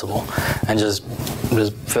possible and just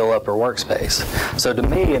just fill up her workspace. So to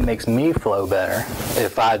me, it makes me flow better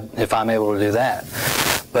if I'm able to do that.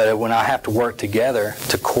 But when I have to work together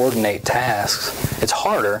to coordinate tasks, it's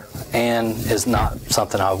harder and is not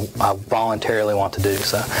something I voluntarily want to do.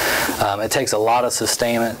 So it takes a lot of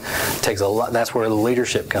sustainment. It takes a lot. That's where the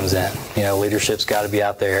leadership comes in. You know, leadership's got to be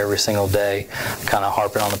out there every single day, kind of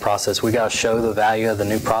harping on the process. We got to show the value of the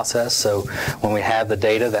new process. So when we have the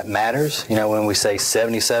data that matters, you know, when we say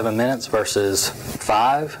 77 minutes versus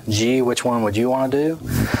 5, gee, which one would you want to do?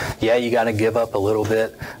 Yeah, you got to give up a little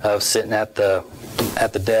bit of sitting at the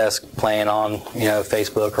desk playing on, you know,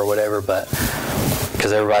 Facebook or whatever, but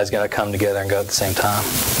because everybody's got to come together and go at the same time.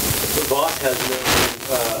 The boss has no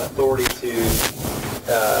authority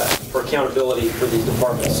for accountability for these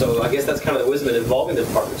departments. So I guess that's kind of the wisdom involving the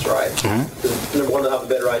departments, right? Mm-hmm. Number one, they'll have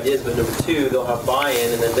better ideas, but number two, they'll have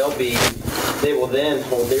buy-in, and then they will then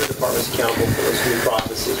hold their departments accountable for those new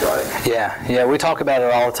processes, right? Yeah, we talk about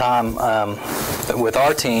it all the time with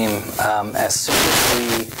our team. As soon as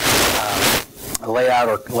we lay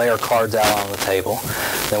our cards out on the table,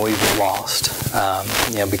 then we've lost.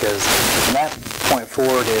 You know, because from that point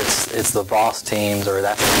forward, it's the boss teams, or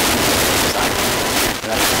that's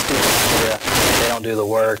they don't do the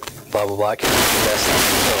work, blah blah blah. I can't do the best thing.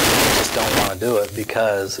 So they just don't want to do it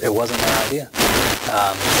because it wasn't their idea.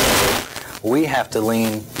 So we have to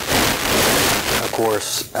lean, of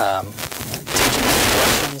course, teaching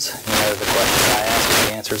questions. You know, the questions I ask,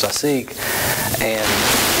 the answers I seek, and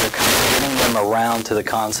getting them around to the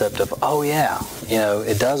concept of, oh yeah, you know,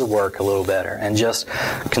 it does work a little better, and just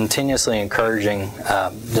continuously encouraging,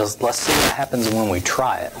 just let's see what happens when we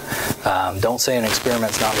try it. Don't say an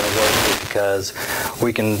experiment's not going to work just because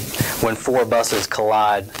when 4 buses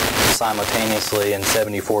collide simultaneously and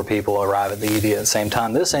 74 people arrive at the ED at the same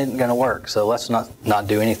time, this ain't going to work, so let's not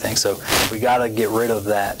do anything. So we got to get rid of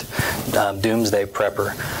that doomsday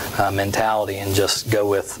prepper mentality and just go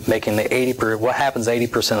with making the 80%. What happens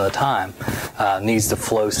 80% of the time needs to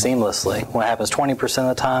flow seamlessly. What happens 20% of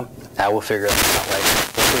the time, we'll figure it out later.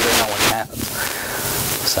 We'll figure it out when it happens.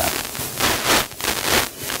 So.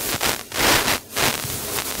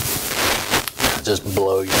 Just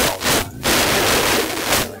blow you all the time.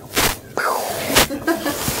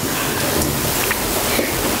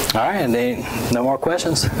 All right, no more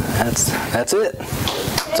questions. That's it.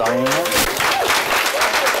 That's all you need.